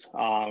least.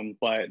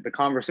 But the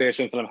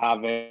conversations that I'm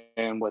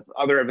having with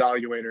other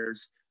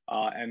evaluators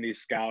and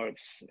these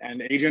scouts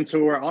and agents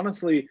who are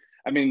honestly,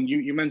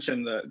 you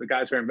mentioned the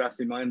guys who are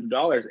investing millions of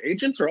dollars.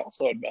 Agents are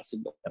also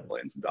investing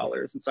millions of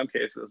dollars in some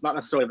cases, not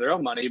necessarily their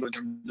own money, but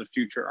the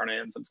future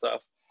earnings and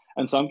stuff.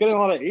 And so I'm getting a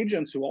lot of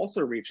agents who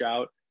also reach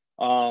out,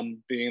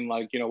 being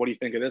like, what do you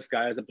think of this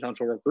guy as a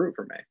potential recruit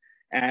for me?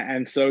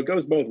 And so it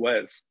goes both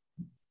ways.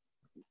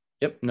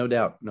 Yep, no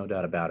doubt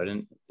about it.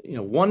 And,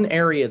 one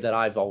area that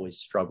I've always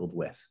struggled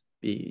with,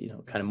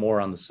 kind of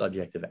more on the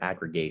subject of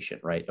aggregation,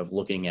 right? Of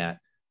looking at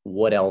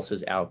what else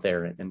is out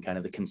there and kind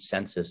of the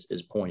consensus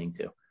is pointing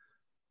to.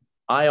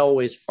 I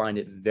always find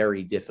it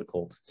very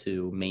difficult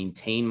to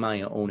maintain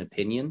my own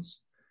opinions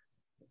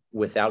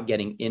without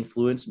getting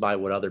influenced by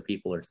what other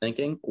people are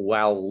thinking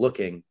while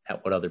looking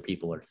at what other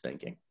people are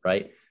thinking,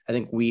 right? I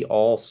think we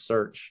all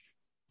search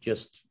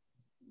just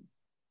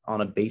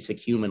on a basic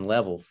human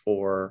level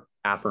for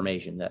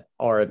affirmation that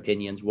our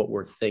opinions, what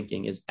we're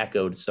thinking, is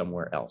echoed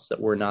somewhere else,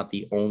 that we're not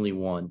the only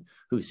one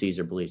who sees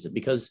or believes it.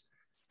 Because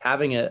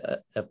having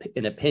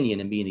an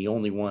opinion and being the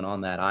only one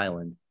on that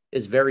island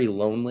is very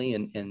lonely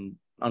and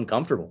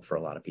uncomfortable for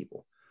a lot of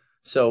people.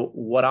 So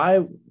what I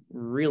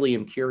really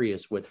am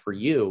curious with for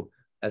you,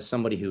 as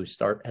somebody who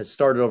has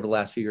started over the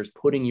last few years,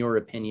 putting your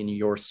opinion,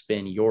 your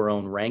spin, your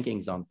own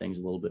rankings on things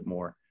a little bit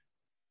more,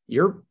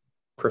 your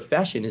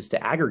profession is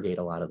to aggregate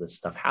a lot of this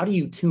stuff. How do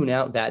you tune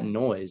out that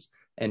noise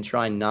and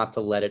try not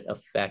to let it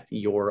affect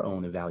your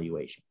own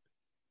evaluation?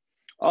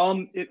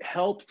 It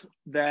helped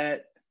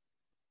that,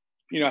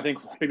 I think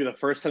maybe the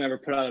first time I ever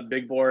put out a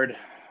big board,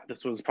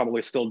 this was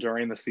probably still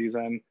during the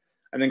season.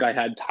 I think I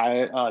had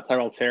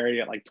Tyrell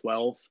Terry at like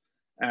 12,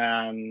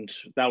 and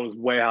that was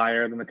way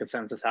higher than the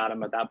consensus had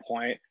him at that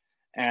point.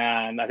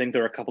 And I think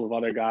there were a couple of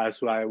other guys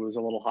who I was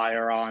a little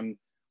higher on.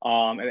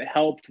 And it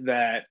helped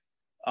that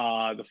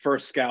the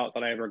first scout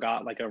that I ever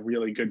got like a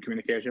really good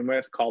communication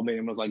with called me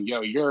and was like,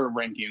 yo, your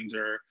rankings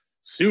are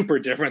super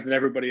different than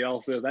everybody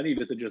else's. I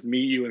needed to just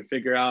meet you and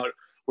figure out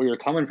where you're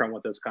coming from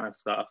with this kind of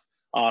stuff.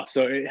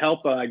 So it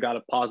helped that I got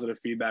a positive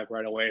feedback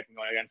right away from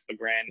going against the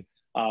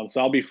grain. So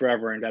I'll be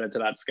forever indebted to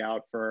that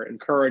scout for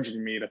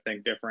encouraging me to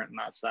think different in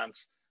that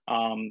sense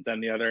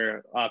than the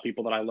other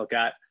people that I look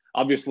at.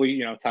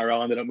 Obviously,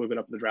 Tyrell ended up moving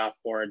up the draft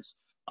boards.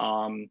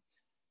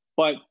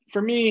 But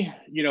for me,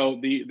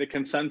 the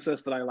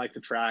consensus that I like to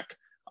track,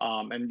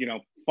 and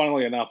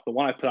funnily enough, the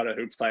one I put out at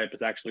Hoops Type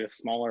is actually a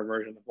smaller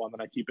version of one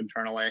that I keep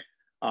internally.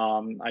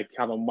 I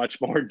have a much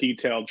more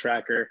detailed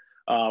tracker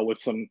with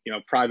some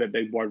private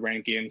big board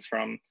rankings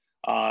from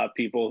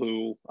people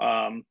who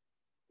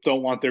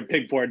don't want their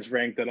big boards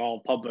ranked at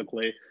all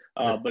publicly,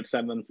 but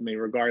send them to me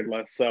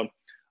regardless. So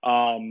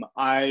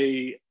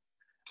I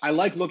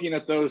like looking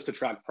at those to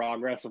track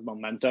progress of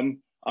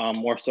momentum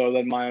more so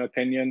than my own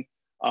opinion.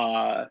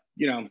 I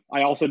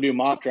also do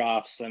mock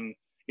drafts, and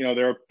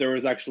there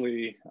was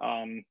actually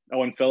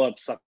Owen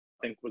Phillips, I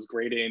think, was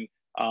grading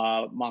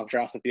mock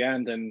drafts at the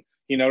end, and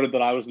he noted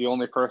that I was the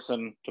only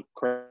person to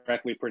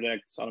correctly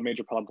predict, on a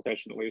major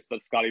publication at least,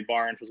 that Scotty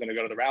Barnes was going to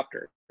go to the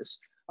Raptors.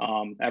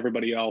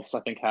 Everybody else,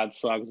 I think, had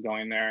Suggs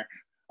going there,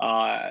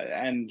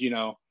 and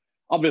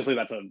obviously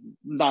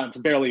it's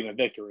barely even a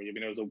victory. I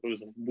mean, it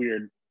was a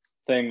weird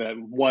thing that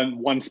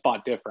one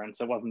spot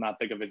difference. It wasn't that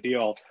big of a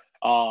deal.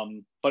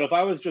 But if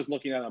I was just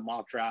looking at a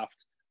mock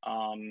draft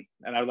and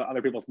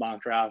other people's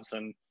mock drafts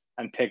and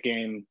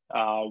picking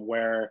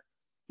where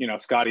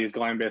Scotty is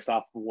going based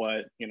off of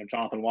what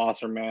Jonathan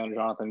Wasserman,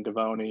 Jonathan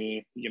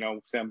Gavoni,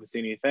 Sam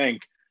Vecini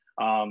think,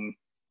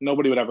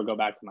 nobody would ever go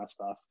back to my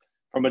stuff.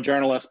 From a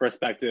journalist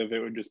perspective, it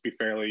would just be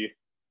fairly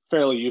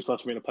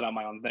useless for me to put out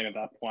my own thing at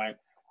that point.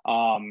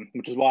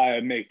 Which is why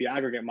I make the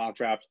aggregate mock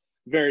draft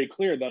very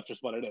clear. That's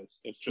just what it is.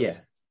 It's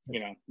just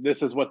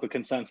this is what the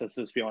consensus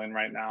is feeling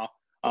right now.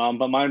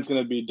 But mine's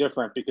going to be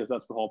different because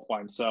that's the whole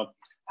point. So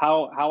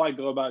how I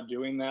go about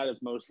doing that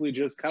is mostly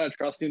just kind of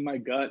trusting my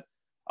gut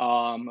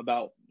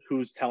about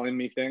who's telling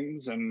me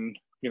things and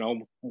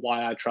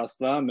why I trust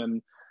them,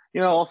 and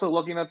also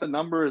looking at the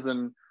numbers.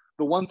 And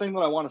the one thing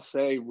that I want to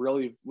say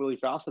really, really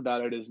fast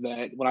about it is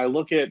that when I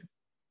look at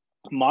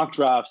mock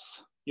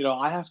drafts,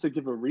 I have to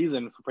give a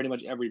reason for pretty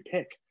much every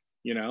pick,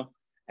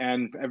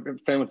 and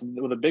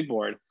with a big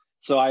board.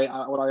 So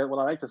what I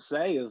like to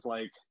say is,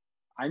 like,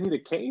 I need a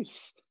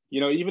case,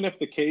 even if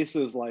the case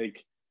is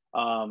like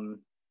kind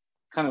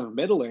of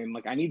middling,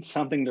 like I need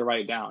something to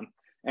write down.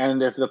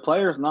 And if the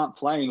player's not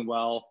playing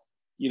well,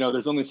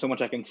 there's only so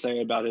much I can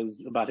say about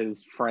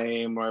his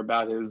frame or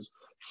about his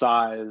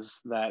size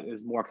that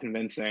is more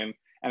convincing.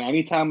 And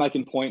anytime I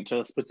can point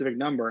to a specific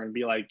number and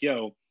be like,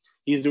 yo,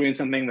 he's doing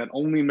something that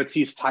only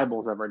Matisse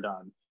Thybulle's ever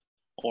done,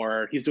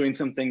 or he's doing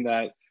something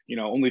that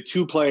only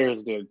two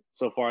players did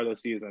so far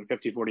this season,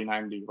 50, 40,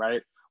 90,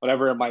 right?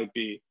 Whatever it might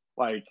be.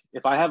 Like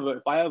if I have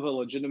a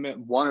legitimate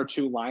one or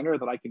two liner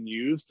that I can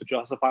use to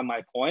justify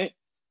my point,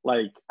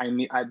 like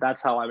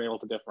that's how I'm able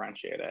to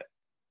differentiate it.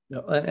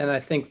 No, and I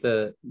think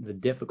the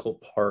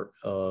difficult part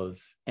of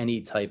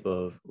any type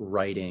of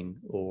writing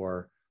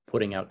or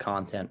putting out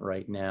content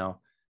right now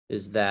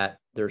is that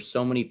there's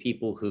so many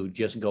people who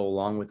just go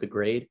along with the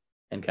grade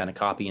and kind of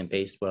copy and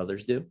paste what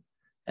others do.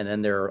 And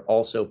then there are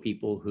also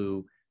people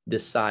who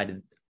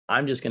decided,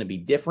 I'm just going to be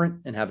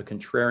different and have a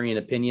contrarian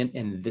opinion,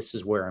 and this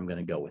is where I'm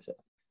going to go with it.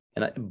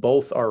 And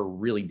both are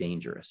really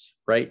dangerous,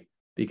 right?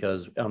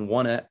 Because on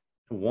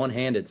one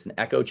hand, it's an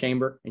echo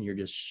chamber and you're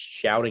just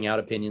shouting out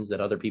opinions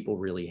that other people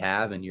really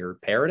have and you're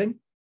parroting.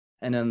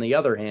 And on the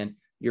other hand,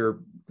 you're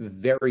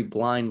very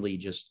blindly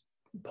just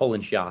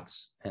pulling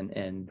shots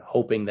and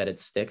hoping that it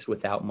sticks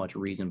without much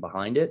reason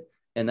behind it.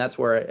 And that's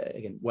where,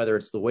 again, whether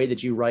it's the way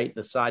that you write,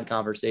 the side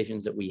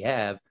conversations that we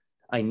have,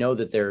 I know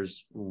that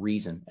there's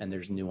reason and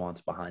there's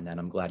nuance behind that.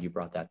 I'm glad you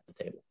brought that to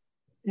the table.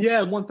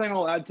 Yeah, one thing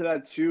I'll add to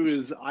that too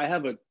is I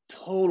have a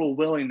total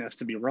willingness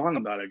to be wrong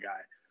about a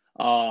guy.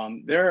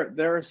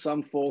 There are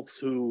some folks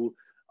who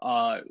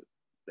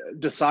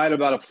decide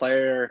about a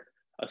player,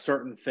 a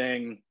certain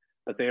thing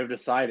that they have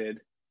decided,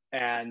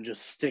 and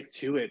just stick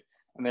to it.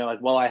 And they're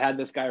like, well, I had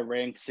this guy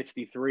ranked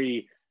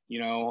 63,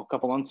 a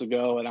couple months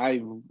ago, and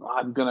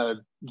I'm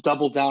gonna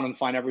double down and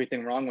find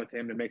everything wrong with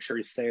him to make sure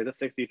he stays at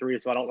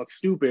 63, so I don't look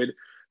stupid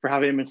for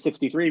having him at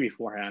 63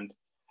 beforehand.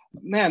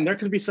 Man, there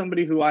could be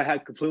somebody who I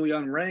had completely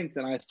unranked,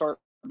 and I start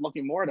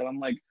looking more at him. I'm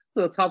like,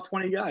 the top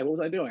 20 guy, what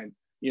was I doing?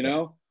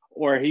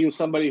 Or he was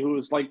somebody who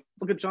was like,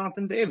 look at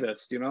Jonathan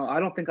Davis. I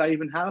don't think I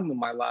even had him in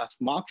my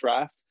last mock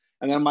draft.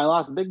 And then my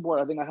last big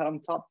board, I think I had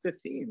him top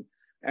 15.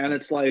 And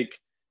it's like,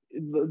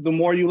 the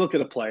more you look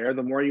at a player,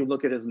 the more you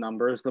look at his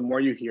numbers, the more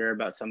you hear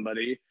about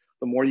somebody,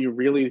 the more you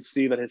really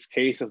see that his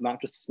case is not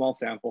just a small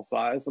sample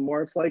size, the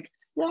more it's like,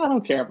 yeah, I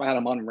don't care if I had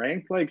him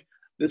unranked. Like,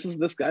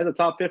 this guy's a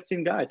top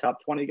 15 guy, top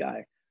 20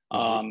 guy.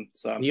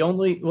 So the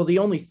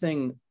only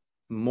thing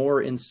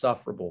more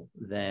insufferable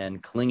than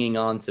clinging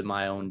on to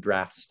my own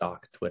draft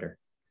stock Twitter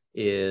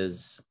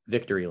is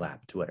Victory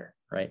Lap Twitter,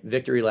 right?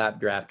 Victory Lap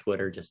draft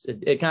Twitter, just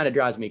it kind of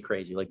drives me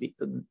crazy. Like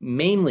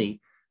mainly,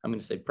 I'm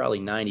going to say probably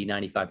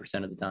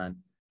 95% of the time,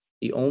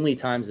 the only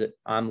times that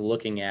I'm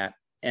looking at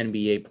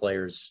NBA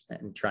players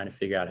and trying to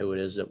figure out who it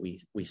is that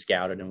we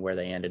scouted and where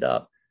they ended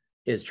up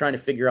is trying to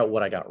figure out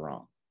what I got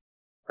wrong,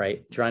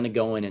 right? Trying to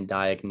go in and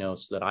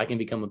diagnose so that I can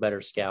become a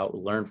better scout,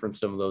 learn from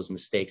some of those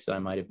mistakes that I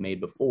might have made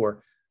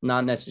before,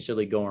 not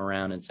necessarily going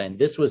around and saying,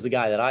 this was the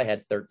guy that I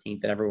had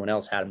 13th and everyone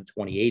else had him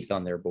 28th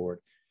on their board.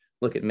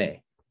 Look at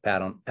me.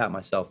 pat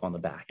myself on the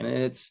back.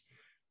 And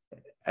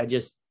I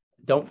just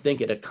don't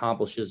think it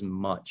accomplishes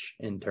much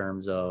in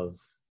terms of,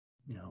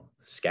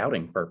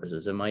 scouting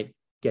purposes. It might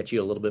get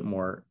you a little bit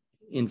more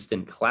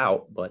instant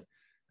clout, but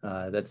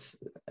that's,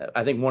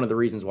 I think, one of the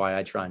reasons why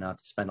I try not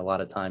to spend a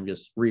lot of time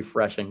just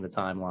refreshing the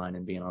timeline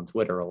and being on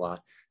Twitter a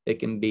lot. It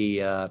can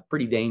be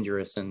pretty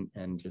dangerous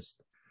and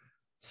just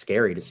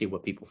scary to see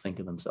what people think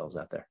of themselves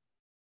out there.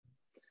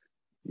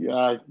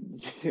 Yeah,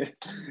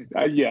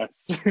 yes.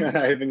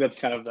 I think that's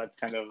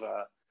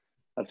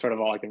sort of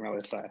all I can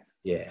really say.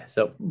 Yeah.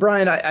 So,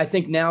 Bryan, I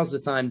think now's the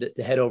time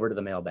to head over to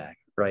the mailbag,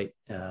 right?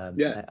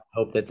 Yeah. I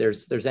hope that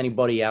there's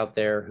anybody out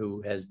there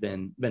who has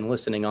been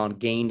listening on,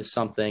 gained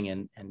something,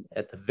 and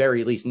at the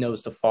very least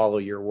knows to follow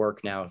your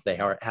work now if they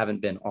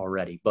haven't been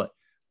already. But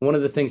one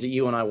of the things that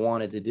you and I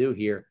wanted to do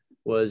here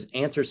was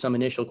answer some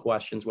initial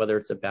questions, whether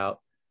it's about,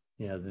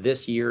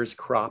 this year's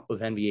crop of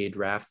NBA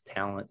draft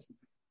talent,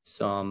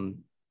 some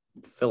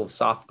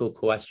philosophical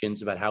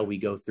questions about how we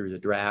go through the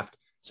draft.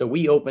 So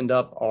we opened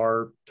up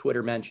our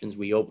Twitter mentions,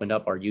 we opened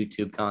up our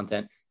YouTube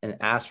content and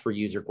asked for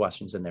user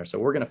questions in there. So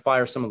we're going to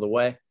fire some of the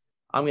way.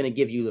 I'm going to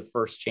give you the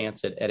first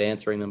chance at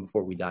answering them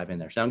before we dive in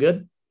there. Sound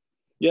good?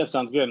 Yeah,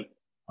 sounds good.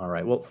 All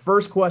right. Well,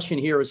 first question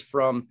here is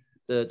from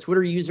the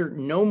Twitter user,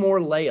 No More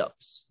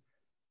Layups.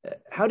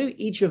 How do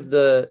each of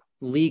the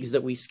leagues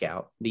that we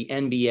scout, the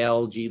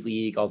NBL, G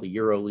League, all the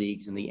Euro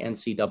leagues, and the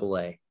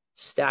NCAA,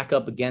 stack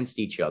up against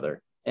each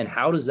other? And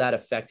how does that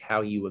affect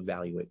how you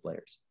evaluate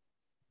players?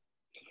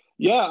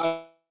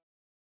 Yeah,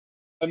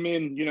 I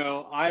mean,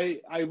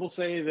 I will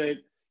say that,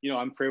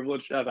 I'm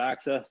privileged to have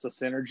access to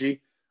Synergy.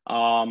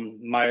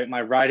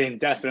 My writing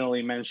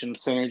definitely mentioned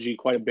Synergy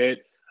quite a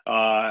bit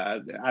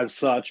as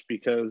such,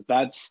 because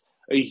that's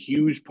a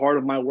huge part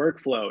of my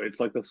workflow. It's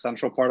like the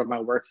central part of my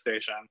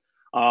workstation.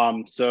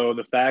 So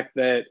the fact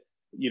that,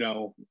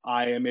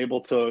 I am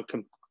able to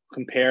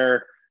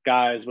compare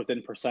guys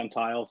within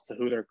percentiles to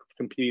who they're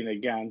competing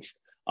against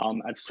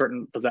at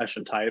certain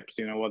possession types,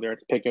 whether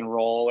it's pick and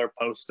roll or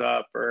post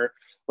up or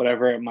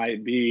whatever it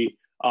might be,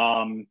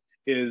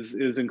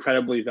 is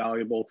incredibly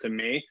valuable to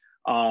me.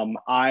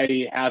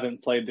 I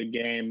haven't played the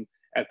game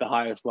at the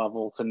highest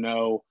level to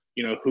know,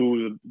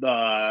 who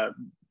the,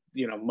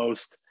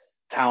 most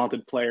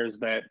talented players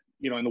that,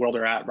 in the world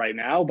are at right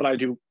now, but I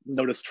do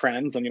notice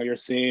trends, and, you're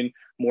seeing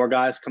more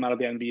guys come out of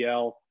the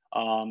NBL,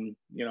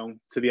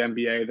 to the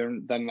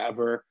NBA than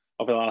ever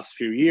over the last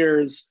few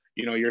years.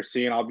 You're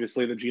seeing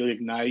obviously the G League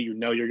Ignite,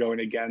 you're going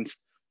against,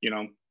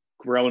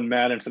 grown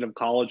men instead of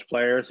college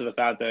players. So the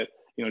fact that,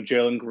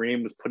 Jalen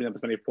Green was putting up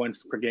as many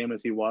points per game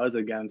as he was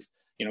against,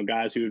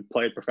 guys who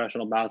played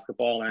professional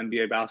basketball and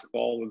NBA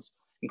basketball was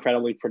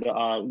incredibly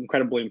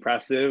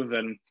impressive.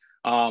 And,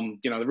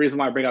 the reason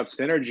why I bring up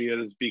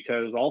Synergy is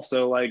because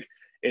also, like,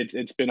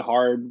 it's been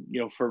hard,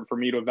 for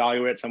me to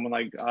evaluate someone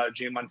like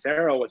Gene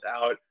Montero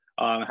without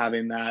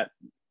having that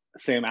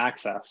same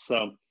access.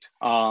 So,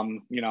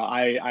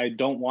 I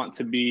don't want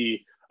to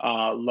be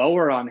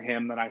lower on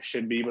him than I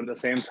should be, but at the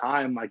same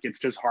time, like, it's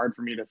just hard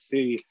for me to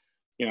see,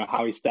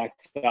 how he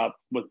stacks up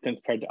with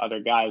compared to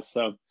other guys.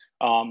 So,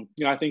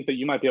 I think that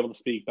you might be able to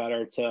speak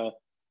better to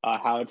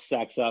how it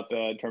stacks up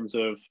in terms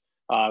of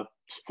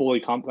fully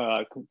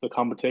the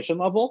competition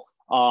level.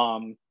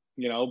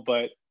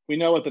 But we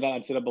know what the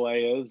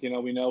NCAA is.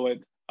 We know what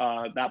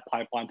that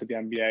pipeline to the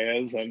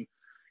NBA is, and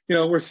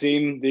we're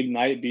seeing the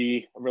Ignite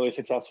be really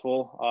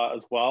successful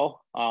as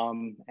well.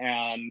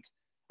 And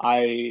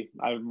I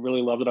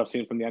really love what I've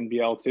seen from the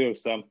NBL too.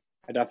 So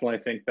I definitely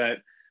think that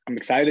I'm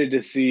excited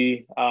to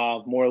see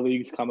more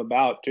leagues come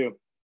about too.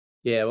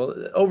 Yeah, well,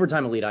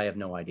 Overtime Elite, I have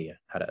no idea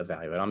how to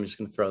evaluate. I'm just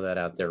going to throw that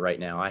out there right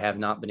now. I have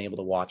not been able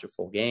to watch a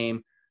full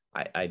game.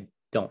 I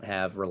don't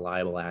have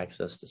reliable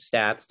access to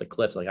stats, to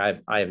clips. Like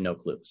I have no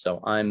clue. So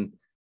I'm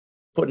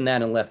putting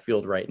that in left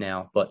field right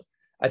now. But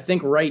I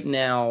think right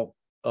now,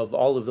 of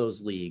all of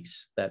those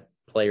leagues that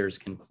players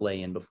can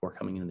play in before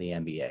coming into the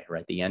NBA,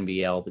 right? The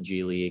NBL, the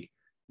G League,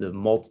 the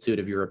multitude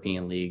of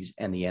European leagues,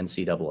 and the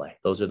NCAA.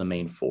 Those are the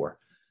main four.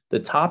 The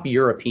top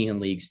European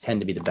leagues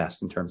tend to be the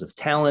best in terms of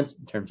talent,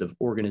 in terms of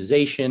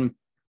organization,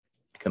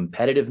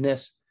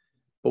 competitiveness,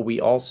 but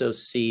we also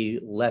see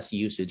less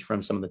usage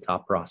from some of the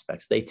top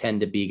prospects. They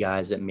tend to be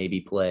guys that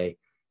maybe play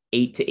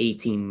 8 to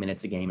 18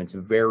 minutes a game. It's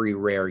very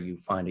rare you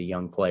find a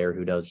young player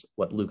who does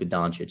what Luka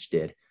Doncic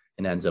did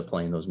and ends up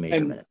playing those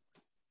major minutes.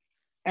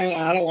 And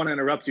I don't want to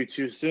interrupt you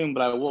too soon,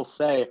 but I will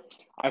say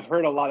I've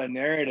heard a lot of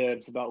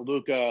narratives about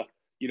Luka,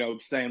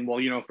 saying,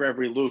 well, for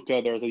every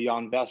Luka, there's a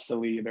Jan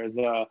Vesely, there's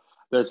a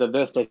this,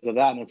 there's a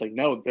that. And it's like,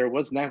 no, there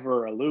was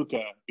never a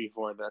Luka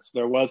before this.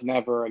 There was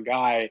never a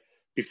guy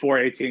before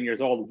 18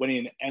 years old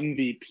winning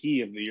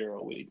MVP of the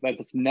EuroLeague.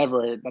 That's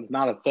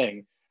not a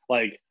thing.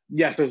 Like,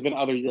 yes, there's been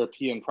other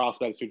European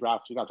prospects who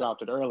got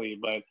drafted early,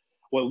 but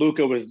what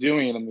Luka was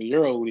doing in the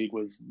EuroLeague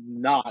was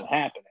not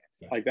happening.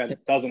 Like, that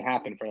doesn't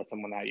happen for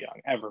someone that young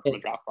ever from a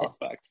draft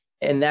prospect.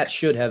 And that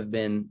should have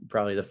been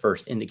probably the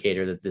first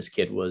indicator that this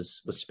kid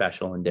was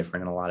special and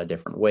different in a lot of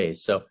different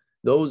ways. So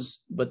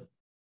but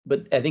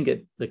but I think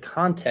the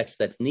context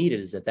that's needed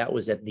is that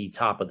was at the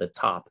top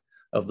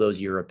of those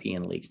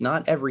European leagues.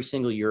 Not every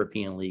single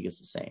European league is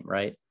the same,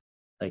 right?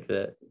 Like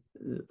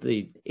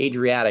the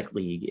Adriatic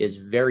League is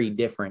very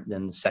different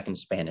than the second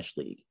Spanish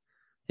league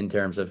in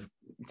terms of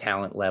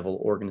talent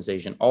level,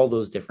 organization, all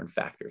those different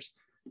factors.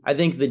 I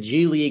think the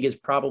G League is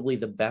probably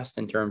the best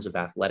in terms of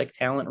athletic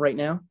talent right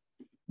now,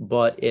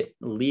 but it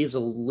leaves a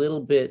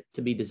little bit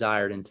to be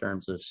desired in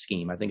terms of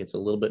scheme. I think it's a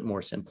little bit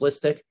more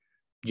simplistic,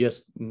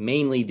 just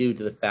mainly due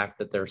to the fact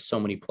that there are so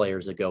many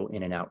players that go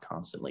in and out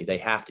constantly. They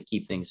have to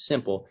keep things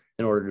simple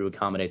in order to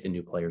accommodate the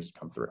new players that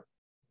come through.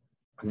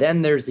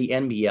 Then there's the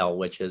NBL,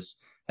 which has,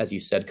 as you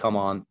said, come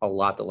on a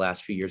lot the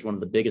last few years. One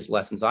of the biggest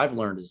lessons I've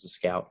learned as a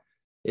scout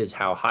is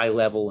how high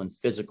level and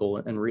physical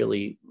and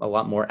really a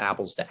lot more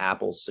apples to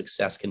apples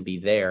success can be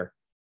there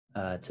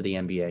to the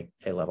NBA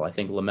level. I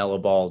think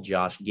LaMelo Ball,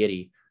 Josh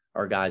Giddey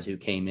are guys who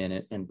came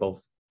in and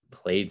both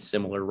played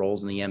similar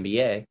roles in the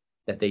NBA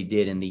that they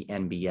did in the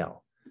NBL.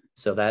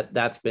 So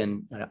that's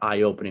been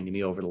eye-opening to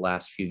me over the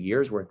last few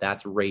years, where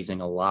that's raising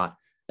a lot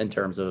in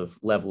terms of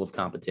level of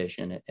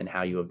competition and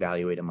how you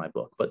evaluate in my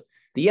book. But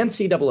the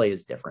NCAA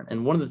is different.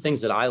 And one of the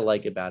things that I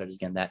like about it is,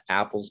 again, that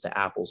apples to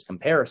apples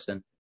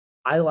comparison.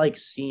 I like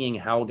seeing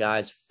how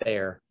guys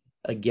fare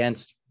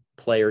against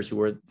players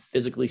who are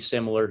physically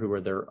similar, who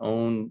are their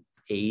own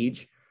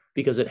age,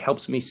 because it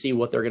helps me see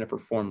what they're going to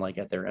perform like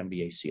at their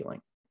NBA ceiling.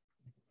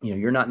 You know,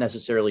 you're not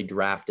necessarily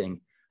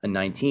drafting a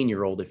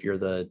 19-year-old if you're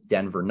the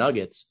Denver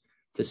Nuggets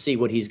to see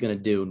what he's going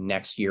to do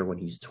next year when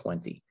he's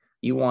 20.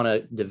 You want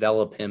to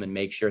develop him and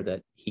make sure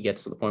that he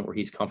gets to the point where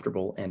he's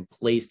comfortable and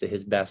plays to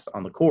his best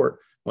on the court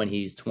when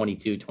he's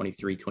 22,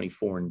 23,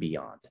 24 and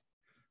beyond.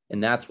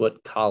 And that's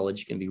what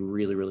college can be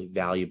really, really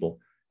valuable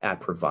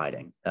at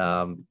providing.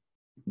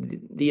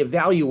 The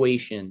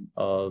evaluation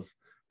of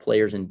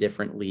players in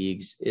different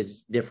leagues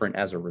is different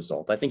as a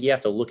result. I think you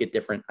have to look at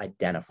different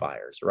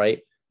identifiers,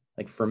 right?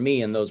 Like for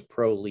me in those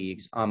pro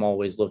leagues, I'm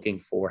always looking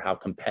for how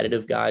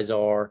competitive guys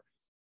are.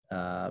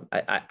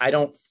 I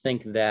don't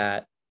think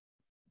that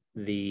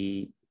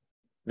the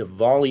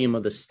volume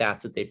of the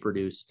stats that they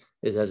produce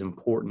is as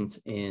important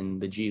in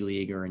the G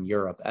League or in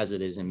Europe as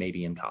it is in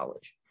maybe in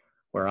college,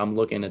 where I'm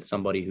looking at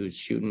somebody who's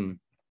shooting,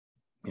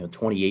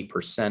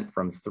 28%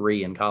 from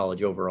three in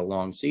college over a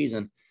long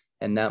season.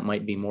 And that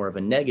might be more of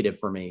a negative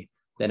for me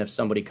than if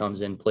somebody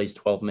comes in, plays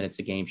 12 minutes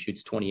a game,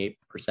 shoots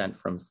 28%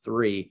 from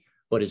three,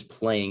 but is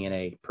playing in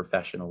a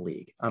professional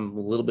league. I'm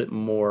a little bit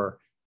more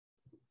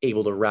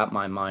able to wrap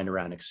my mind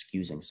around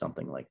excusing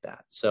something like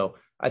that. So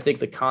I think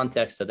the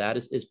context of that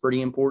is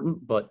pretty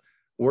important, but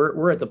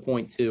we're at the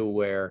point too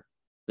where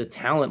the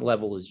talent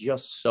level is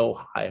just so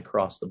high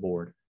across the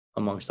board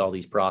amongst all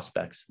these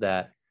prospects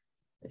that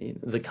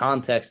the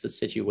context of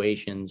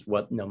situations,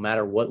 no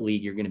matter what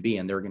league you're going to be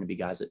in, there are going to be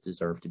guys that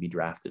deserve to be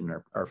drafted and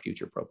are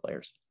future pro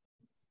players.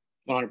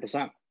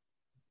 100%.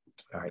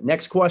 All right.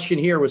 Next question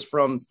here was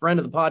from friend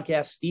of the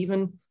podcast,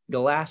 Stephen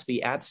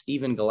Gillespie, at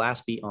Stephen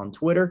Gillespie on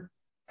Twitter.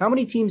 How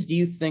many teams do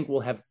you think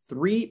will have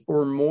 3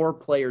 or more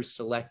players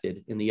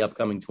selected in the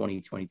upcoming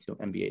 2022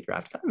 NBA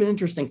draft? Kind of an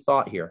interesting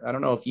thought here. I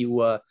don't know if you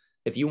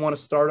want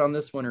to start on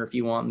this one or if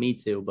you want me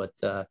to, but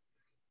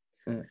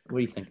what do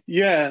you think?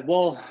 Yeah,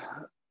 well,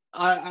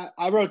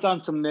 I wrote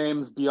down some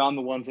names beyond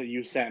the ones that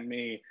you sent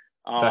me.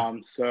 Okay.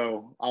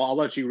 So I'll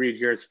let you read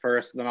yours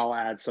first, and then I'll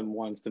add some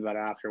ones to that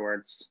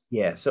afterwards.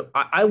 Yeah. So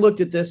I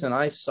looked at this and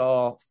I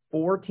saw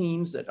 4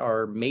 teams that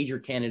are major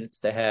candidates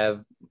to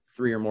have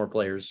 3 or more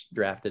players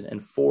drafted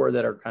and 4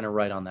 that are kind of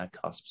right on that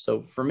cusp.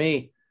 So for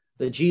me,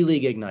 the G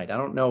League Ignite, I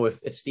don't know if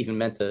Stephen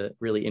meant to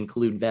really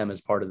include them as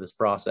part of this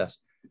process,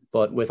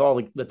 but with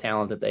all the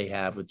talent that they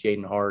have with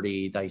Jaden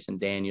Hardy, Dyson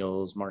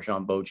Daniels,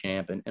 Marshawn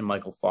Beauchamp, and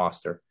Michael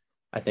Foster,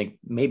 I think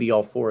maybe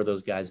all 4 of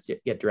those guys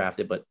get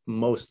drafted, but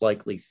most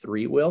likely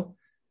 3 will.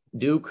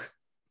 Duke,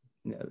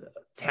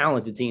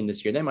 talented team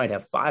this year. They might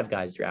have 5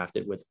 guys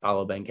drafted, with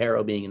Paolo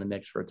Banchero being in the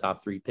mix for a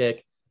top 3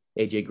 pick,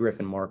 AJ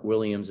Griffin, Mark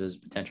Williams as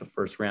potential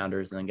first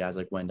rounders, and then guys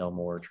like Wendell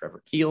Moore,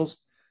 Trevor Keels.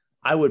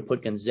 I would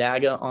put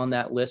Gonzaga on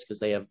that list because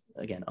they have,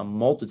 again, a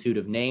multitude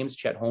of names,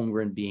 Chet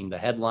Holmgren being the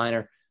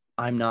headliner.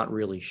 I'm not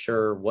really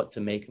sure what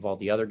to make of all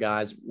the other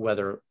guys,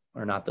 whether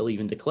or not they'll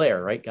even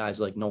declare, right? Guys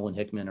like Nolan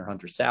Hickman or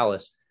Hunter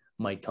Salas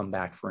might come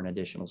back for an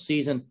additional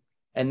season.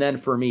 And then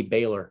for me,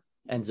 Baylor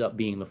ends up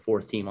being the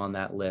 4th team on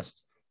that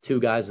list. 2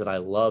 guys that I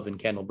love in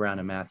Kendall Brown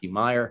and Matthew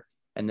Meyer.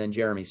 And then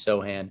Jeremy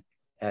Sohan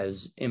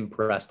has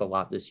impressed a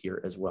lot this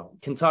year as well.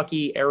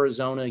 Kentucky,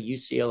 Arizona,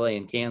 UCLA,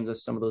 and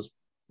Kansas, some of those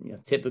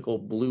typical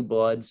blue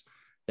bloods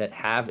that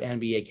have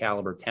NBA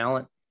caliber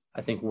talent.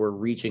 I think we're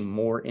reaching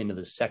more into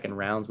the second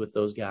rounds with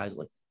those guys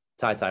like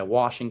Ty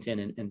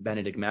Washington and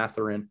Benedict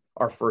Mathurin,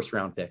 our first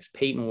round picks.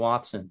 Peyton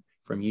Watson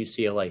from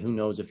UCLA, who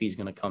knows if he's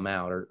going to come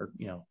out or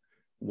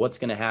what's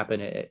going to happen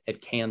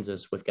at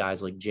Kansas with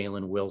guys like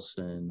Jalen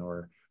Wilson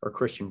or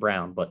Christian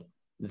Brown, but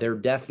they're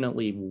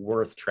definitely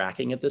worth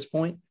tracking at this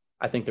point.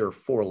 I think there are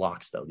 4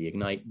 locks though: the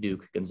Ignite,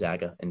 Duke,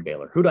 Gonzaga, and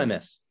Baylor. Who'd I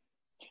miss?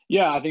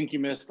 Yeah, I think you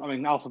missed. I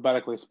mean,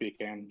 alphabetically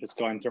speaking, just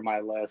going through my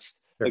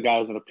list, the Sure.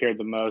 guys that appeared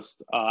the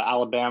most: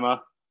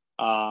 Alabama,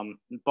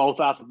 both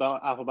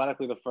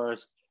alphabetically the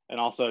first, and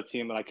also a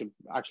team that I could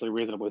actually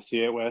reasonably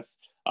see it with: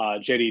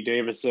 J.D.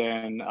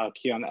 Davison,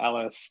 Keon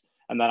Ellis,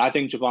 and then I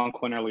think Javon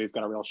Quinterly's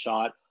got a real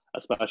shot,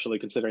 especially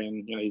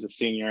considering he's a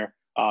senior.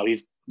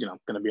 He's going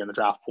to be in the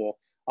draft pool.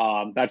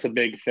 That's a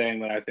big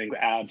thing that I think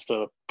adds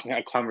to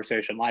a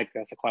conversation like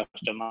this, a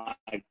question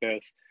like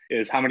this,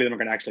 is how many of them are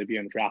going to actually be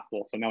in the draft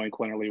pool. So knowing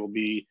Quinterly will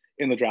be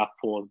in the draft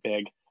pool is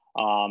big.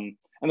 And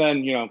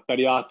then,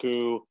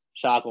 Bediaku,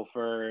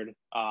 Shackelford,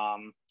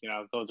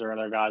 those are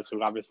other guys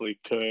who obviously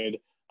could,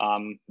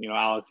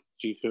 Alex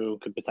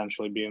Jiku could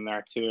potentially be in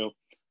there too.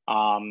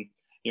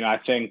 I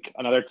think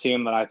another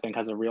team that I think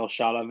has a real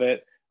shot of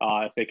it,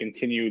 if they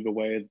continue the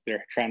way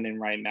they're trending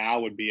right now,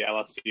 would be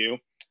LSU.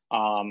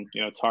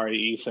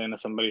 Tari Eason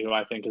is somebody who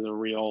I think is a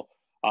real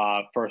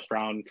first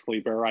round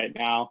sleeper right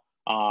now.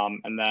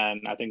 And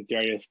then I think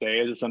Darius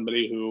Days is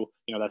somebody who,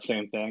 that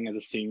same thing as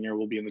a senior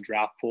will be in the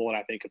draft pool, and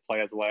I think could play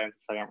his way in the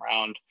second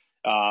round.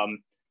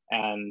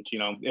 And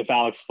if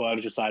Alex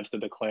Fudge decides to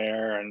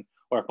declare,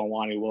 or if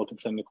Milani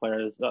Wilkinson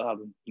declares,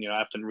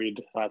 Efton Reed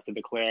decides to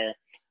declare,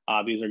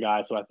 these are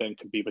guys who I think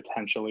could be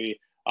potentially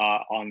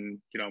on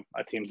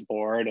a team's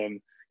board, and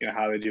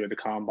how they do at the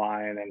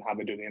combine and how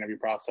they do the interview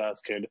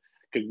process could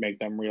make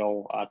them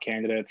real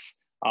candidates.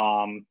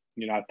 I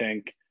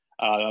think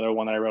another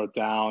one that I wrote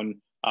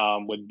down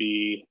would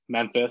be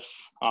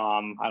Memphis.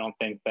 I don't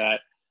think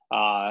that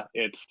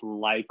it's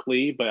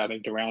likely, but I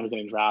think Durant is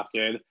getting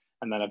drafted.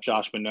 And then if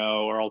Josh Minot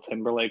or Earl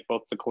Timberlake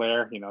both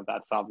declare,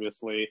 that's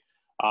obviously,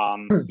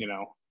 both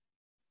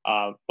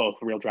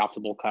real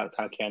draftable kind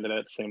of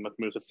candidates. Same with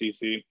Musa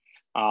Cece.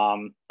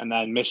 And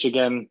then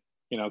Michigan,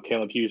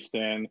 Caleb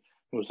Houston,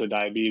 Musa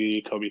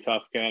Diabetes, Kobe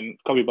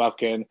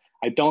Buffkin.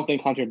 I don't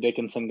think Hunter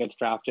Dickinson gets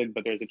drafted,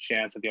 but there's a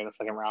chance at the end of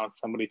the second round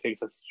somebody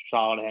takes a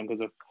shot at him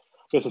because of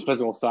just his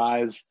physical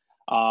size.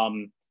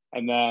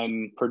 And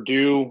then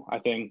Purdue, I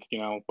think,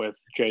 with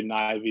Jaden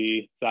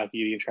Ivey, Zach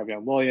Edey, and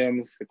Trevion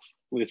Williams, it's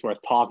at least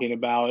worth talking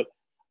about.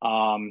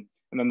 And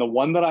then the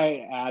one that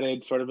I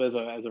added sort of as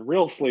a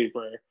real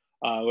sleeper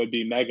would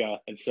be Mega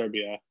in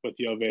Serbia with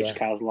Jovic,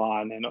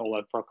 Kazlan, and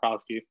Oleg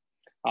Prokowski.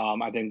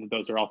 I think that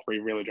those are all three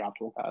really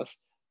draftable guys.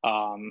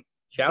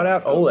 Shout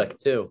out Oleg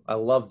too. I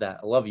love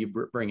that. I love you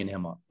bringing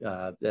him up.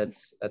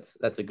 That's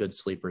a good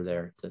sleeper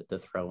there to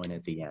throw in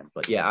at the end.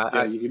 But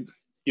you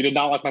did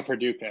not like my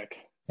Purdue pick.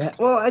 Yeah,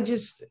 well,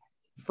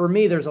 for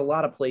me, there's a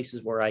lot of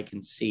places where I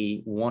can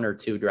see one or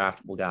two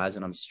draftable guys,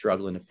 and I'm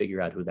struggling to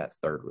figure out who that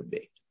third would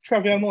be.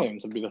 Trevion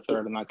Williams would be the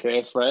third in that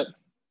case, right?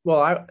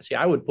 Well,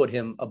 I would put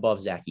him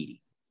above Zach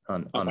Edey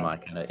on my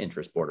kind of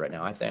interest board right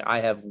now. I think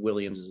I have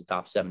Williams as a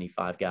top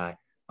 75 guy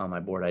on my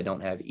board. I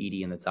don't have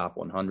Edey in the top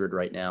 100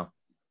 right now.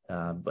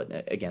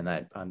 But again,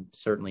 I'm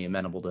certainly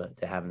amenable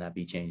to having that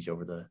be changed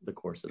over the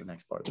course of the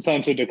next part.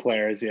 Depends who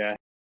declares, yeah.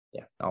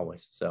 Yeah,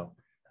 always. So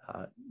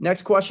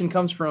next question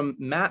comes from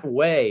Matt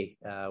Way,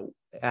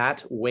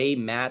 at Way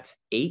Matt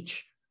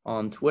H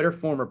on Twitter,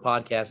 former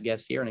podcast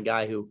guest here, and a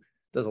guy who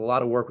does a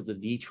lot of work with the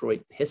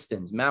Detroit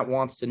Pistons. Matt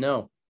wants to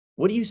know,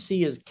 what do you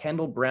see as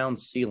Kendall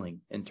Brown's ceiling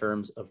in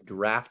terms of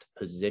draft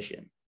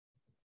position?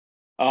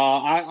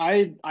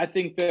 I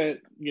think that,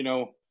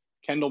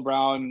 Kendall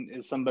Brown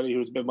is somebody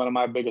who's been one of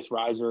my biggest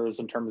risers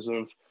in terms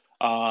of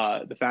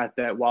the fact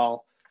that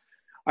while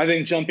I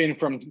think jumping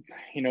from,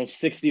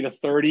 60 to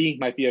 30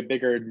 might be a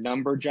bigger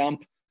number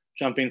jump,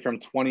 jumping from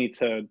 20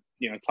 to,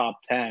 top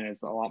 10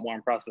 is a lot more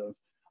impressive.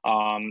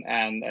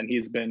 And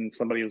he's been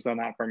somebody who's done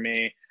that for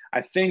me.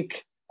 I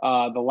think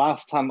the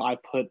last time I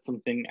put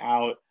something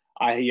out,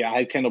 I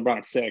had Kendall Brown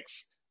at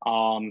 6.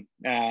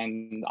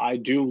 And I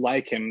do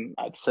like him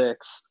at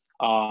 6.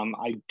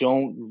 I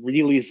don't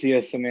really see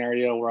a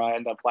scenario where I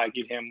end up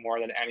liking him more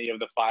than any of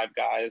the 5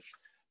 guys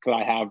that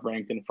I have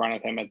ranked in front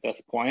of him at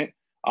this point.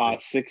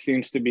 6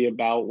 seems to be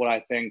about what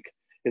I think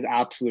his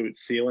absolute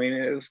ceiling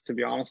is, to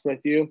be honest with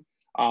you.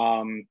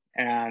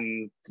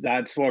 And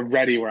that's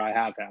already where I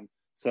have him.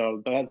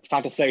 So that's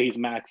not to say he's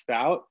maxed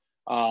out,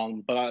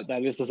 but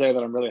that is to say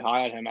that I'm really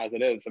high on him as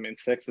it is. I mean,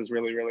 6 is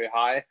really, really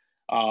high.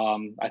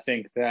 I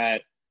think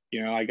that,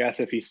 I guess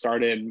if he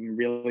started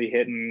really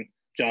hitting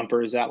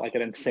jumpers at like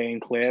an insane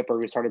clip, or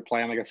we started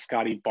playing like a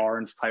Scotty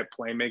Barnes type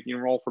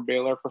playmaking role for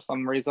Baylor for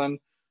some reason,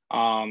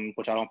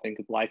 which I don't think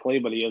is likely,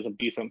 but he is a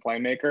decent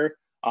playmaker.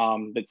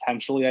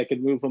 Potentially I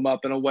could move him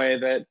up in a way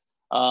that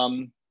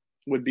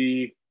would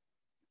be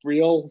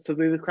real to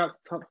be in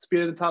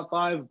the top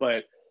 5,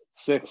 but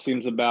 6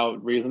 seems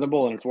about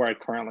reasonable, and it's where I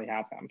currently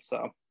have him.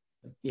 So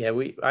yeah,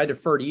 I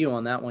defer to you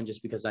on that one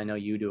just because I know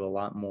you do a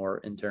lot more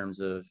in terms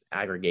of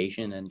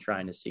aggregation and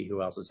trying to see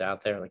who else is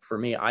out there. Like for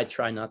me, I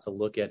try not to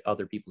look at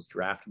other people's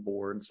draft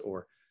boards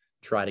or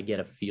try to get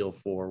a feel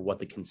for what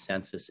the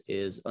consensus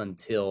is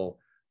until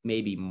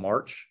maybe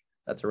March.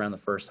 That's around the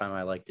first time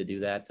I like to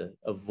do that, to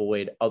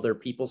avoid other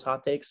people's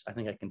hot takes. I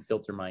think I can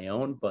filter my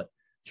own, but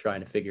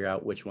trying to figure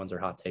out which ones are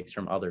hot takes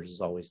from others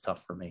is always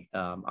tough for me.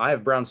 I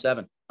have Brown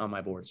 7 on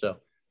my board. So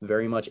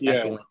very much Yeah.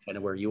 echoing kind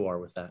of where you are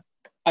with that.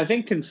 I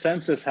think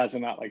consensus has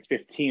him at like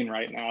 15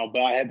 right now,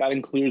 but that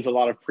includes a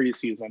lot of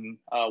preseason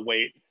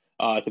weight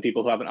to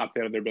people who haven't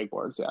updated their big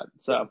boards yet.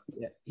 So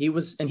yeah, he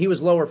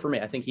was lower for me.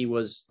 I think he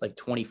was like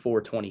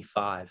 24,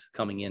 25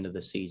 coming into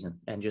the season,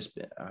 and just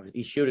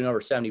he's shooting over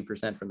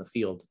 70% from the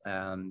field.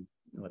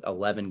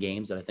 11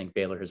 games that I think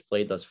Baylor has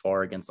played thus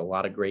far against a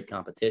lot of great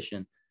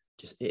competition.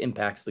 Just it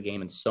impacts the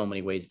game in so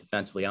many ways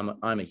defensively.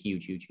 I'm a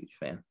huge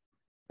fan.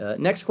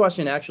 Next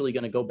question, actually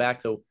going to go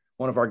back to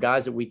one of our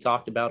guys that we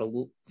talked about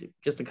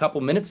just a couple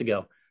minutes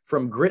ago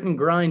from Grit and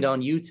Grind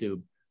on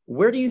YouTube.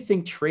 Where do you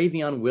think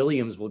Travion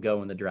Williams will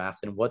go in the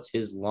draft, and what's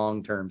his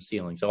long-term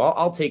ceiling? So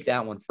I'll take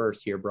that one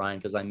first here, Bryan,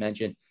 because I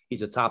mentioned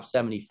he's a top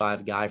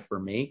 75 guy for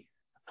me.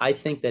 I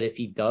think that if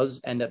he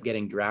does end up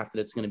getting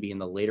drafted, it's going to be in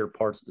the later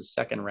parts of the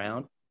second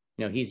round.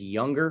 You know, he's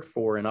younger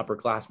for an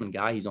upperclassman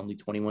guy. He's only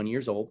 21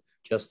 years old,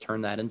 just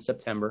turned that in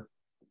September.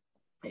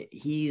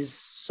 He's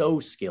so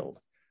skilled,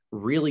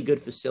 really good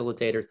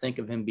facilitator. Think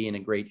of him being a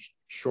great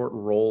short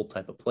roll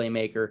type of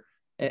playmaker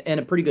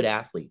and a pretty good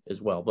athlete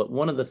as well. But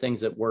one of the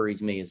things that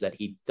worries me is that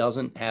he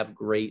doesn't have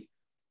great,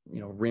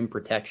 rim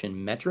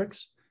protection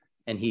metrics,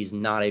 and he's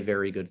not a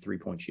very good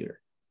three-point shooter.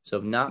 So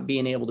not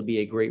being able to be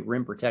a great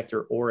rim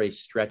protector or a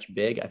stretch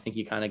big, I think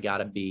you kind of got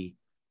to be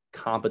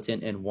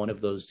competent in one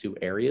of those two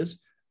areas.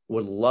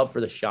 Would love for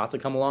the shot to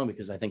come along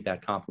because I think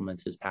that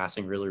complements his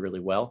passing really, really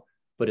well.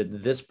 But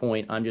at this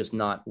point, I'm just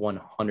not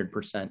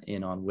 100%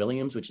 in on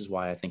Williams, which is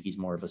why I think he's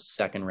more of a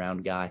second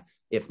round guy,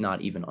 if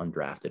not even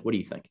undrafted. What do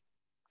you think?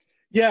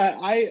 Yeah,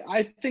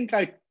 I think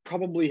I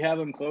probably have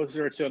him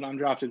closer to an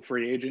undrafted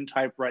free agent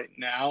type right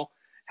now.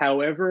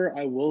 However,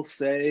 I will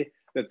say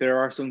that there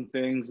are some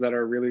things that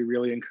are really,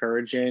 really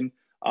encouraging.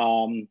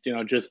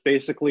 Just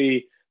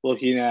basically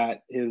looking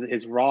at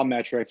his raw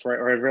metrics, right,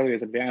 or really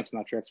his advanced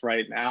metrics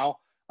right now.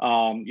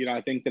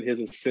 I think that his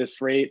assist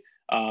rate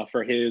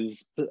for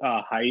his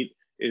height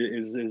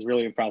is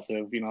really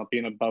impressive.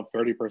 Being above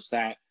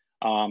 30%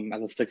 as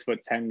a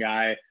 6'10"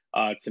 guy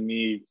to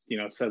me,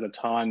 says a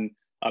ton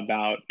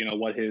about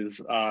what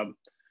his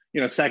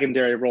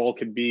secondary role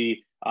could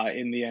be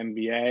in the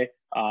NBA.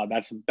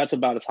 That's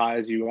about as high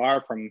as you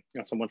are from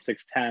someone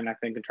 6'10". I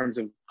think in terms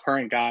of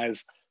current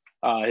guys,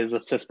 his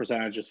assist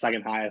percentage is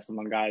second highest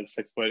among guys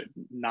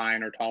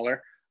 6'9" or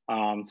taller.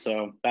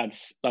 So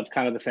that's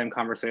kind of the same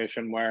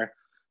conversation where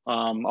a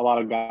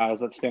lot of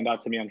guys that stand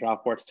out to me on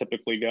draft boards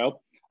typically go.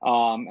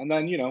 And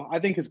then I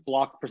think his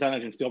block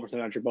percentage and steal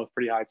percentage are both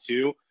pretty high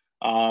too.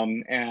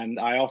 And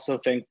I also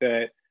think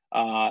that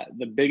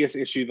the biggest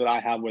issue that I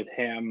have with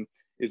him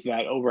is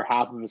that over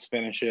half of his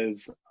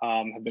finishes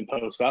have been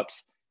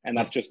post-ups, and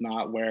that's just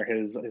not where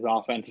his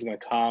offense is going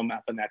to come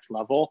at the next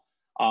level.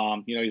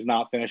 He's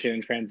not finishing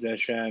in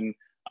transition.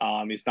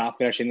 He's not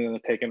finishing in the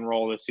pick and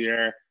roll this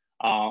year.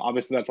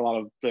 Obviously, that's a lot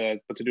of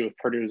to do with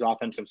Purdue's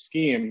offensive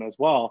scheme as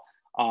well,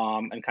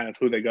 and kind of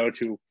who they go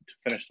to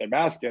finish their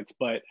baskets.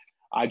 But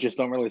I just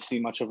don't really see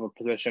much of a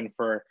position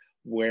for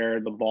where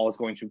the ball is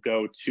going to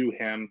go to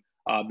him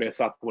based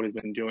off what he's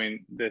been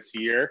doing this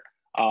year.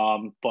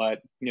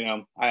 But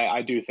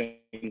I do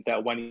think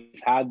that when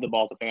he's had the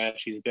ball to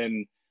finish, he's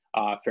been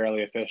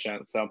fairly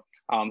efficient. So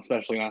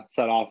especially on a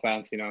set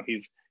offense,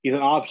 he's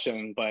an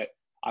option, but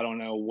I don't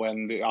know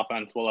when the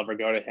offense will ever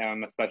go to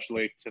him,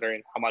 especially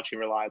considering how much he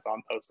relies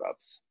on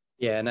post-ups.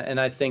 Yeah, and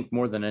I think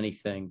more than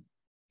anything,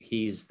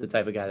 he's the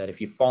type of guy that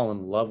if you fall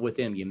in love with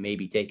him, you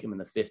maybe take him in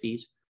the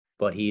 50s,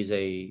 but he's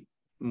a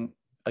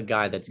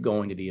guy that's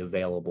going to be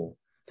available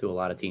to a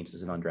lot of teams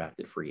as an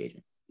undrafted free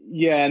agent.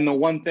 Yeah, and the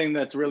one thing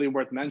that's really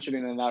worth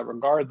mentioning in that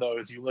regard, though,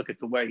 is you look at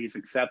the way he's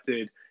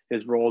accepted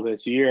his role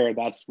this year.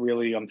 That's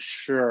really, I'm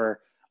sure,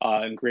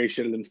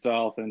 ingratiated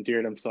himself and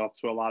endeared himself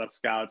to a lot of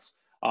scouts.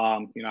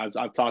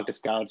 I've talked to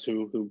scouts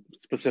who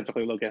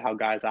specifically look at how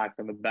guys act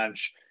on the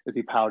bench. Is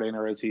he pouting,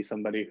 or is he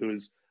somebody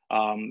who's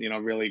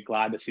really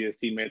glad to see his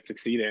teammates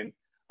succeeding?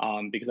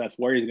 Because that's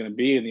where he's going to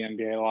be in the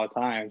NBA a lot of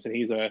times, and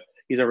he's a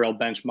real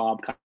bench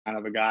mob kind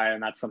of a guy,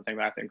 and that's something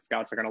that I think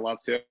scouts are going to love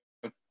too.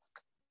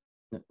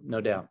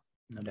 No doubt.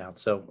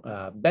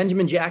 So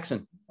Benjamin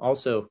Jackson,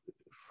 also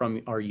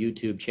from our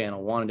YouTube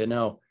channel, wanted to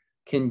know,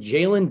 can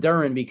Jalen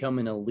Duren become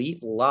an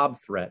elite lob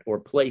threat or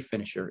play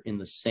finisher in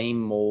the same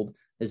mold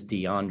as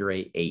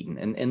DeAndre Ayton?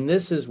 And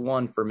this is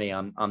one for me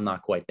I'm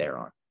not quite there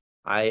on.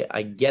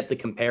 I get the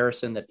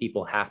comparison that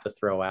people have to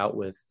throw out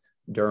with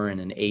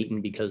Duren and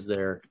Ayton because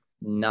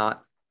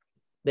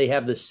they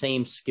have the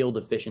same skill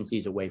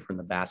deficiencies away from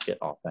the basket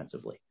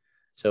offensively.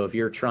 So if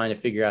you're trying to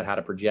figure out how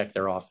to project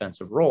their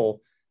offensive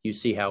role, you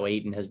see how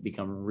Ayton has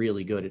become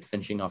really good at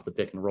finishing off the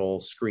pick and roll,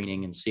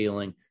 screening and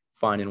sealing,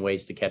 finding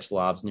ways to catch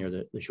lobs near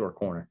the short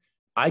corner.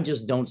 I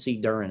just don't see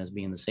Duren as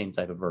being the same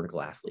type of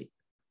vertical athlete.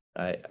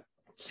 I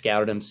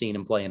scouted him, seen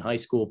him play in high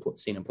school,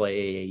 seen him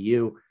play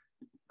AAU.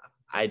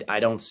 I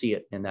don't see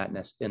it in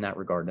that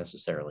regard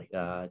necessarily.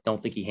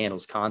 Don't think he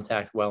handles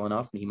contact well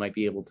enough, and he might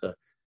be able to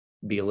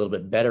be a little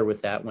bit better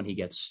with that when he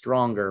gets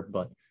stronger.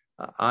 But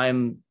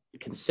I'm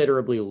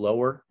considerably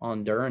lower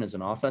on Duren as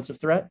an offensive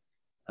threat.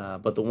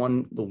 But the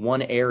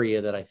one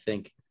area that I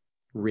think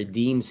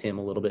redeems him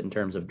a little bit in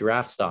terms of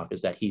draft stock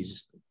is that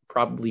he's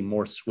probably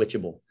more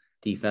switchable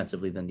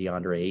defensively than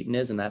DeAndre Ayton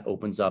is. And that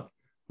opens up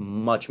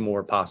much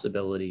more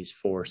possibilities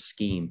for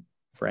scheme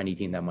for any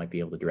team that might be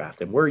able to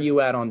draft him. Where are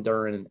you at on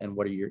Duren, and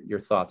what are your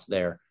thoughts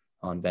there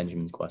on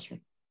Benjamin's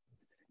question?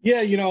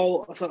 Yeah,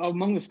 so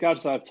among the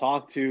scouts that I've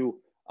talked to,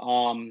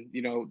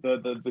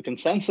 the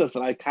consensus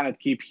that I kind of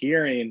keep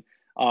hearing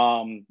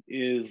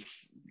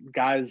is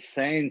guys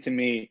saying to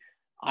me,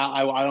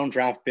 I don't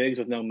draft bigs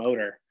with no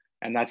motor.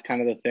 And that's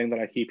kind of the thing that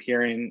I keep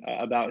hearing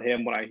about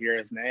him when I hear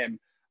his name.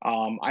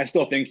 I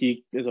still think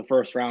he is a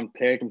first round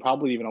pick and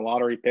probably even a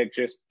lottery pick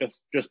just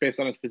based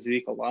on his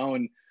physique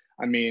alone.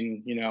 I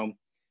mean,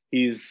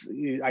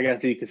 I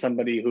guess he's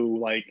somebody who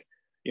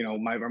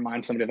might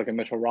remind somebody of like a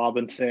Mitchell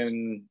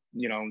Robinson,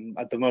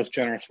 at the most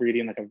generous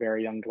reading, like a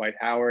very young Dwight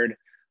Howard,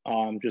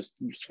 just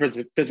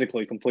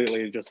physically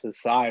completely just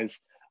his size.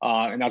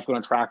 And that's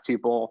going to attract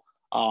people.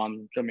 I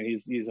mean,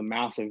 he's a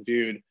massive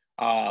dude.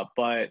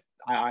 But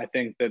I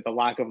think that the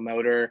lack of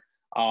motor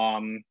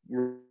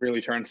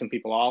really turns some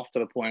people off to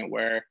the point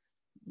where,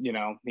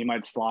 he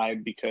might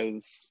slide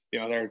because,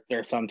 there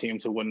are some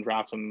teams who wouldn't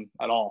draft him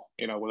at all,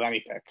 with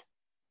any pick.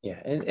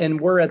 Yeah. And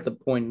we're at the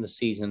point in the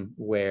season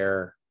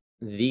where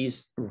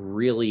these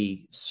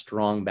really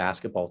strong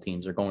basketball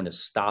teams are going to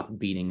stop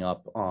beating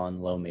up on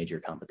low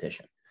major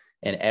competition.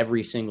 And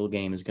every single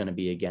game is going to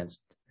be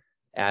against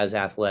as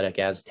athletic,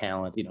 as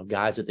talent,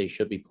 guys that they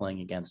should be playing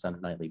against on a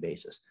nightly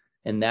basis.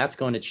 And that's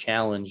going to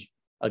challenge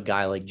a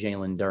guy like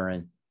Jalen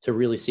Duren to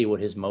really see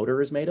what his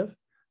motor is made of,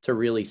 to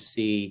really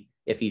see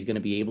if he's going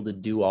to be able to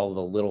do all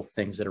the little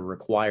things that are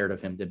required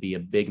of him to be a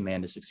big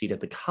man to succeed at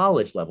the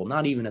college level,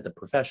 not even at the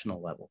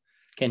professional level.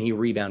 Can he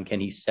rebound? Can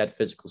he set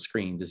physical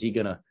screens? Is he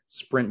going to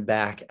sprint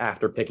back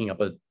after picking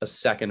up a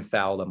second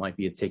foul that might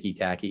be a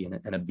ticky-tacky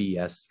and a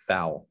BS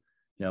foul?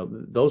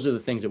 Those are the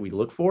things that we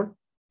look for.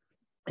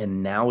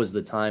 And now is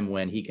the time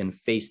when he can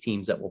face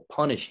teams that will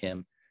punish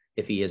him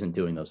if he isn't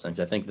doing those things.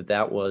 I think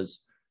that was,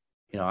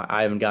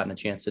 I haven't gotten a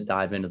chance to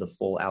dive into the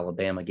full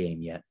Alabama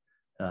game yet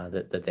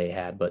that they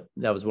had, but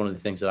that was one of the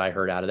things that I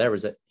heard out of there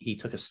was that he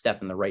took a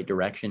step in the right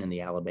direction in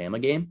the Alabama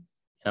game.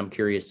 And I'm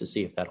curious to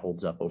see if that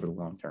holds up over the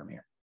long term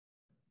here.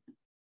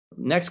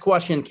 Next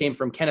question came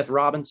from Kenneth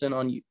Robertson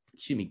on YouTube.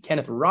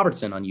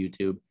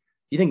 Do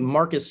you think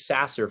Marcus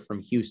Sasser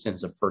from Houston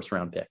is a first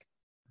round pick? What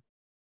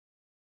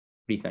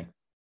do you think?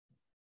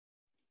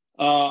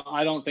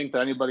 I don't think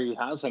that anybody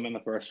has him in the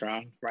first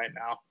round right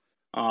now.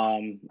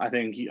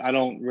 I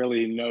don't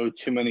really know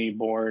too many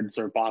boards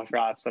or box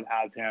drafts that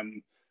have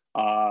him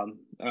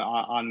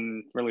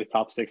on really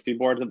top 60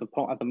 boards at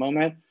the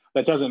moment.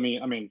 That doesn't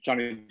mean,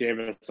 Johnny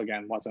Davis,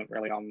 again, wasn't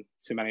really on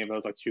too many of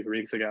those like 2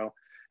 weeks ago.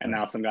 And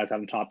now some guys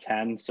have him top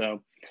 10.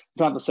 So it's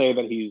not to say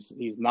that he's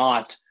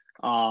not.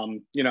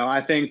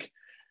 I think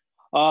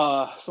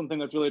something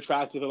that's really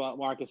attractive about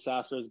Marcus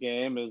Sasser's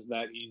game is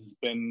that he's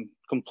been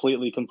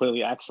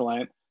completely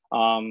excellent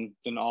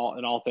in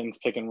all things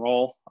pick and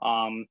roll.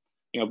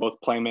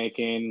 Both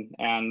playmaking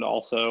and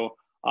also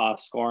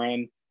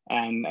scoring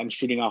and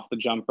shooting off the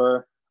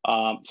jumper.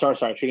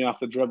 Shooting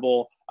off the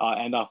dribble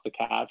and off the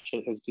catch.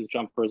 His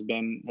jumper's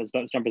been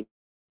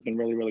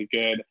really, really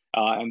good.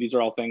 And these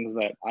are all things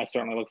that I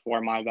certainly look for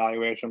in my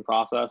evaluation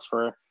process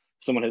for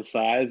someone his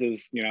size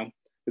is he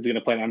going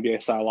to play an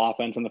NBA style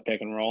offense in the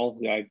pick and roll?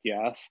 Yeah,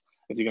 yes.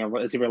 Is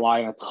he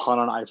relying a ton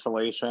on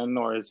isolation,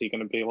 or is he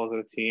going to be able to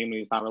the team and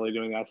he's not really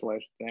doing the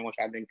isolation thing, which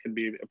I think could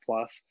be a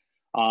plus.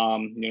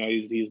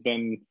 He's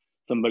been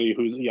somebody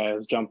who's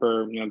his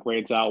jumper,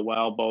 grades out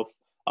well, both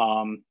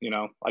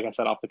like I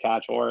said, off the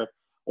catch or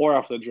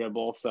off the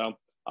dribble. So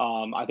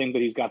I think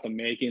that he's got the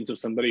makings of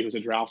somebody who's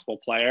a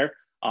draftable player.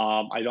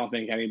 I don't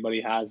think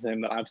anybody has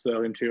him that I've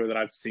spoken to or that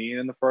I've seen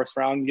in the first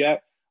round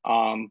yet.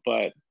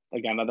 But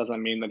again, that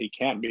doesn't mean that he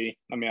can't be.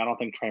 I don't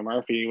think Trey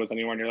Murphy was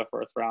anywhere near the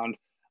first round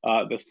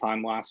this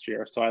time last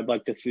year. So I'd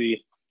like to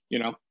see,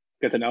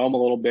 get to know him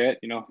a little bit,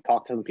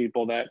 talk to some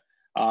people that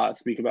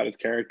speak about his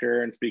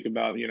character and speak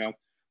about,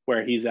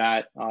 where he's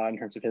at in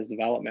terms of his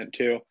development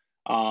too.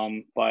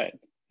 But,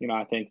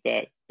 I think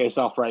that based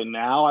off right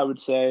now, I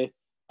would say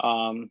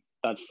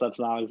that's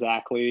not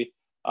exactly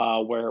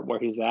where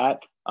he's at.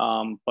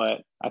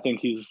 But I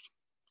think he's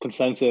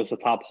consensus a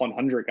top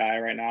 100 guy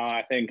right now.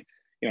 I think,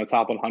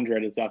 top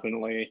 100 is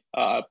definitely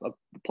a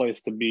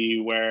place to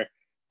be where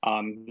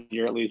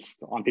you're at least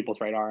on people's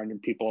radar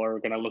and people are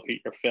going to look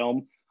at your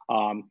film.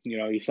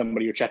 He's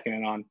somebody you're checking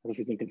in on as the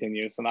season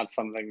continues. So that's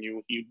something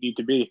you need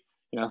to be,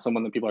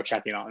 someone that people are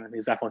checking on. And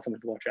he's definitely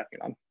something people are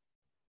checking on.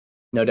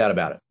 No doubt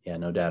about it. Yeah,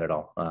 no doubt at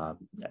all.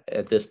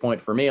 At this point,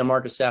 for me, I'm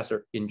Marcus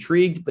Sasser,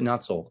 intrigued but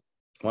not sold.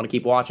 Want to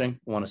keep watching,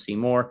 want to see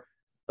more.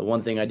 The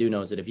one thing I do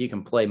know is that if you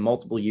can play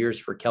multiple years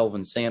for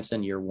Kelvin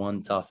Sampson, you're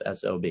one tough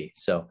SOB.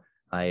 So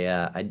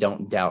I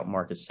don't doubt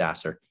Marcus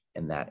Sasser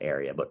in that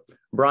area. But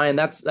Bryan,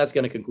 that's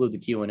going to conclude the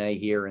Q&A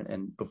here.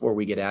 And before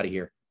we get out of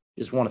here,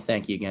 just want to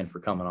thank you again for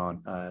coming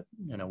on.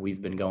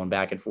 We've been going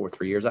back and forth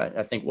for years.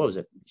 I think, what was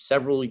it?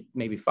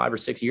 Maybe 5 or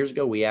 6 years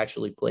ago, we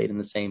actually played in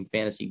the same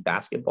fantasy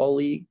basketball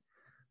league.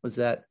 Was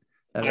that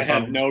I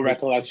have no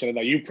recollection of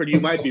that. You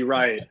might be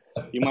right.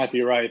 You might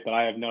be right, but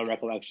I have no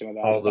recollection of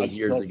that. All those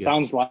years ago.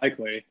 Sounds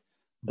likely.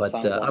 But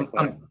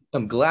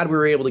I'm glad we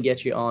were able to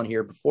get you on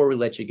here. Before we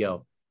let you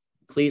go,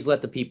 please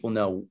let the people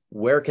know,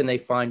 where can they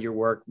find your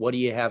work? What do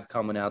you have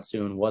coming out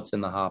soon? What's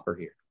in the hopper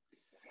here?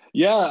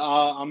 Yeah,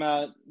 I'm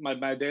at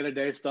my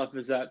day-to-day stuff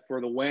is at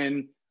For the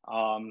Win.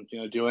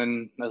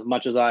 Doing as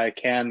much as I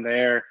can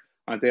there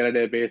on a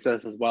day-to-day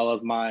basis, as well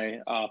as my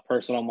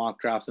personal mock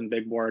drafts and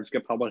big boards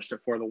get published at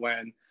For the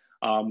Win,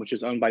 which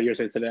is owned by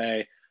USA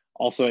Today.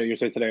 Also,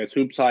 USA Today is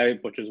Hoops Hype,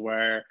 which is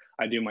where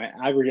I do my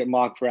aggregate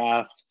mock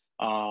draft.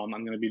 I'm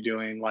going to be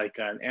doing like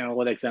an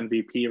analytics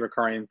MVP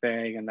recurring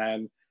thing, and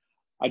then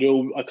I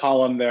do a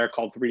column there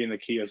called Reading the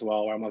Key as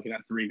well, where I'm looking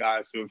at 3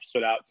 guys who have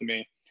stood out to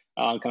me,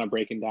 kind of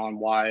breaking down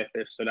why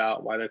they've stood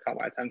out, why they caught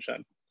my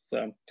attention.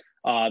 So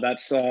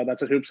that's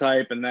a Hoops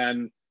Hype, and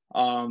then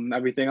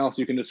everything else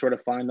you can just sort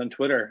of find on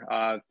Twitter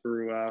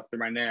through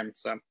my name.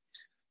 So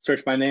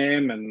search my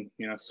name and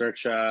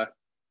search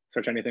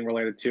anything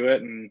related to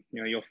it, and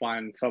you'll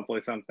find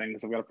hopefully something,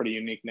 because I've got a pretty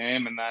unique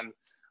name. And then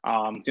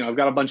I've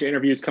got a bunch of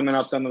interviews coming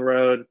up down the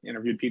road.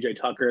 Interviewed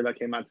PJ Tucker that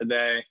came out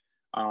today.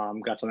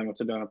 Got something with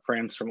Savannah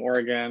Prince from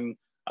Oregon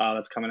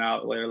that's coming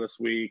out later this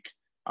week.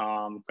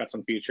 Got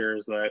some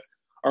features that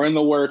are in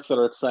the works that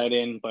are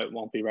exciting, but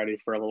won't be ready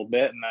for a little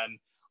bit. And then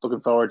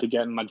looking forward to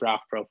getting my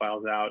draft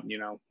profiles out,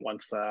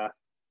 once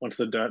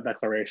the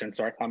declarations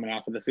start coming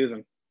out for the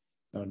season.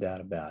 No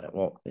doubt about it.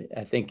 Well,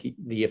 I think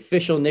the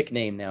official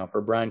nickname now for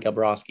Bryan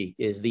Kalbrosky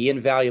is the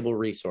invaluable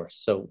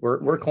resource. So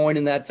we're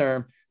coining that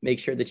term. Make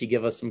sure that you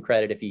give us some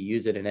credit if you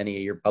use it in any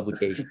of your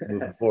publications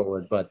moving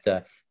forward. But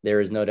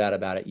there is no doubt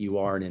about it. You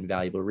are an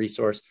invaluable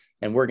resource,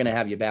 and we're going to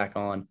have you back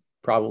on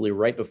probably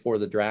right before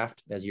the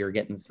draft, as you're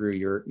getting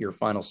through your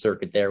final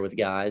circuit there with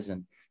guys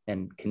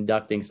and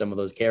conducting some of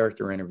those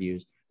character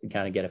interviews to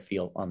kind of get a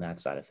feel on that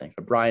side of things.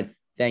 But Bryan,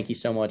 thank you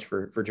so much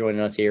for joining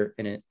us here,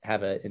 and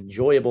have an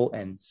enjoyable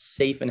and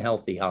safe and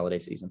healthy holiday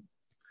season.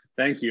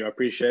 Thank you. I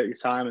appreciate your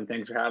time, and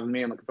thanks for having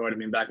me. I'm looking forward to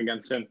being back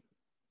again soon.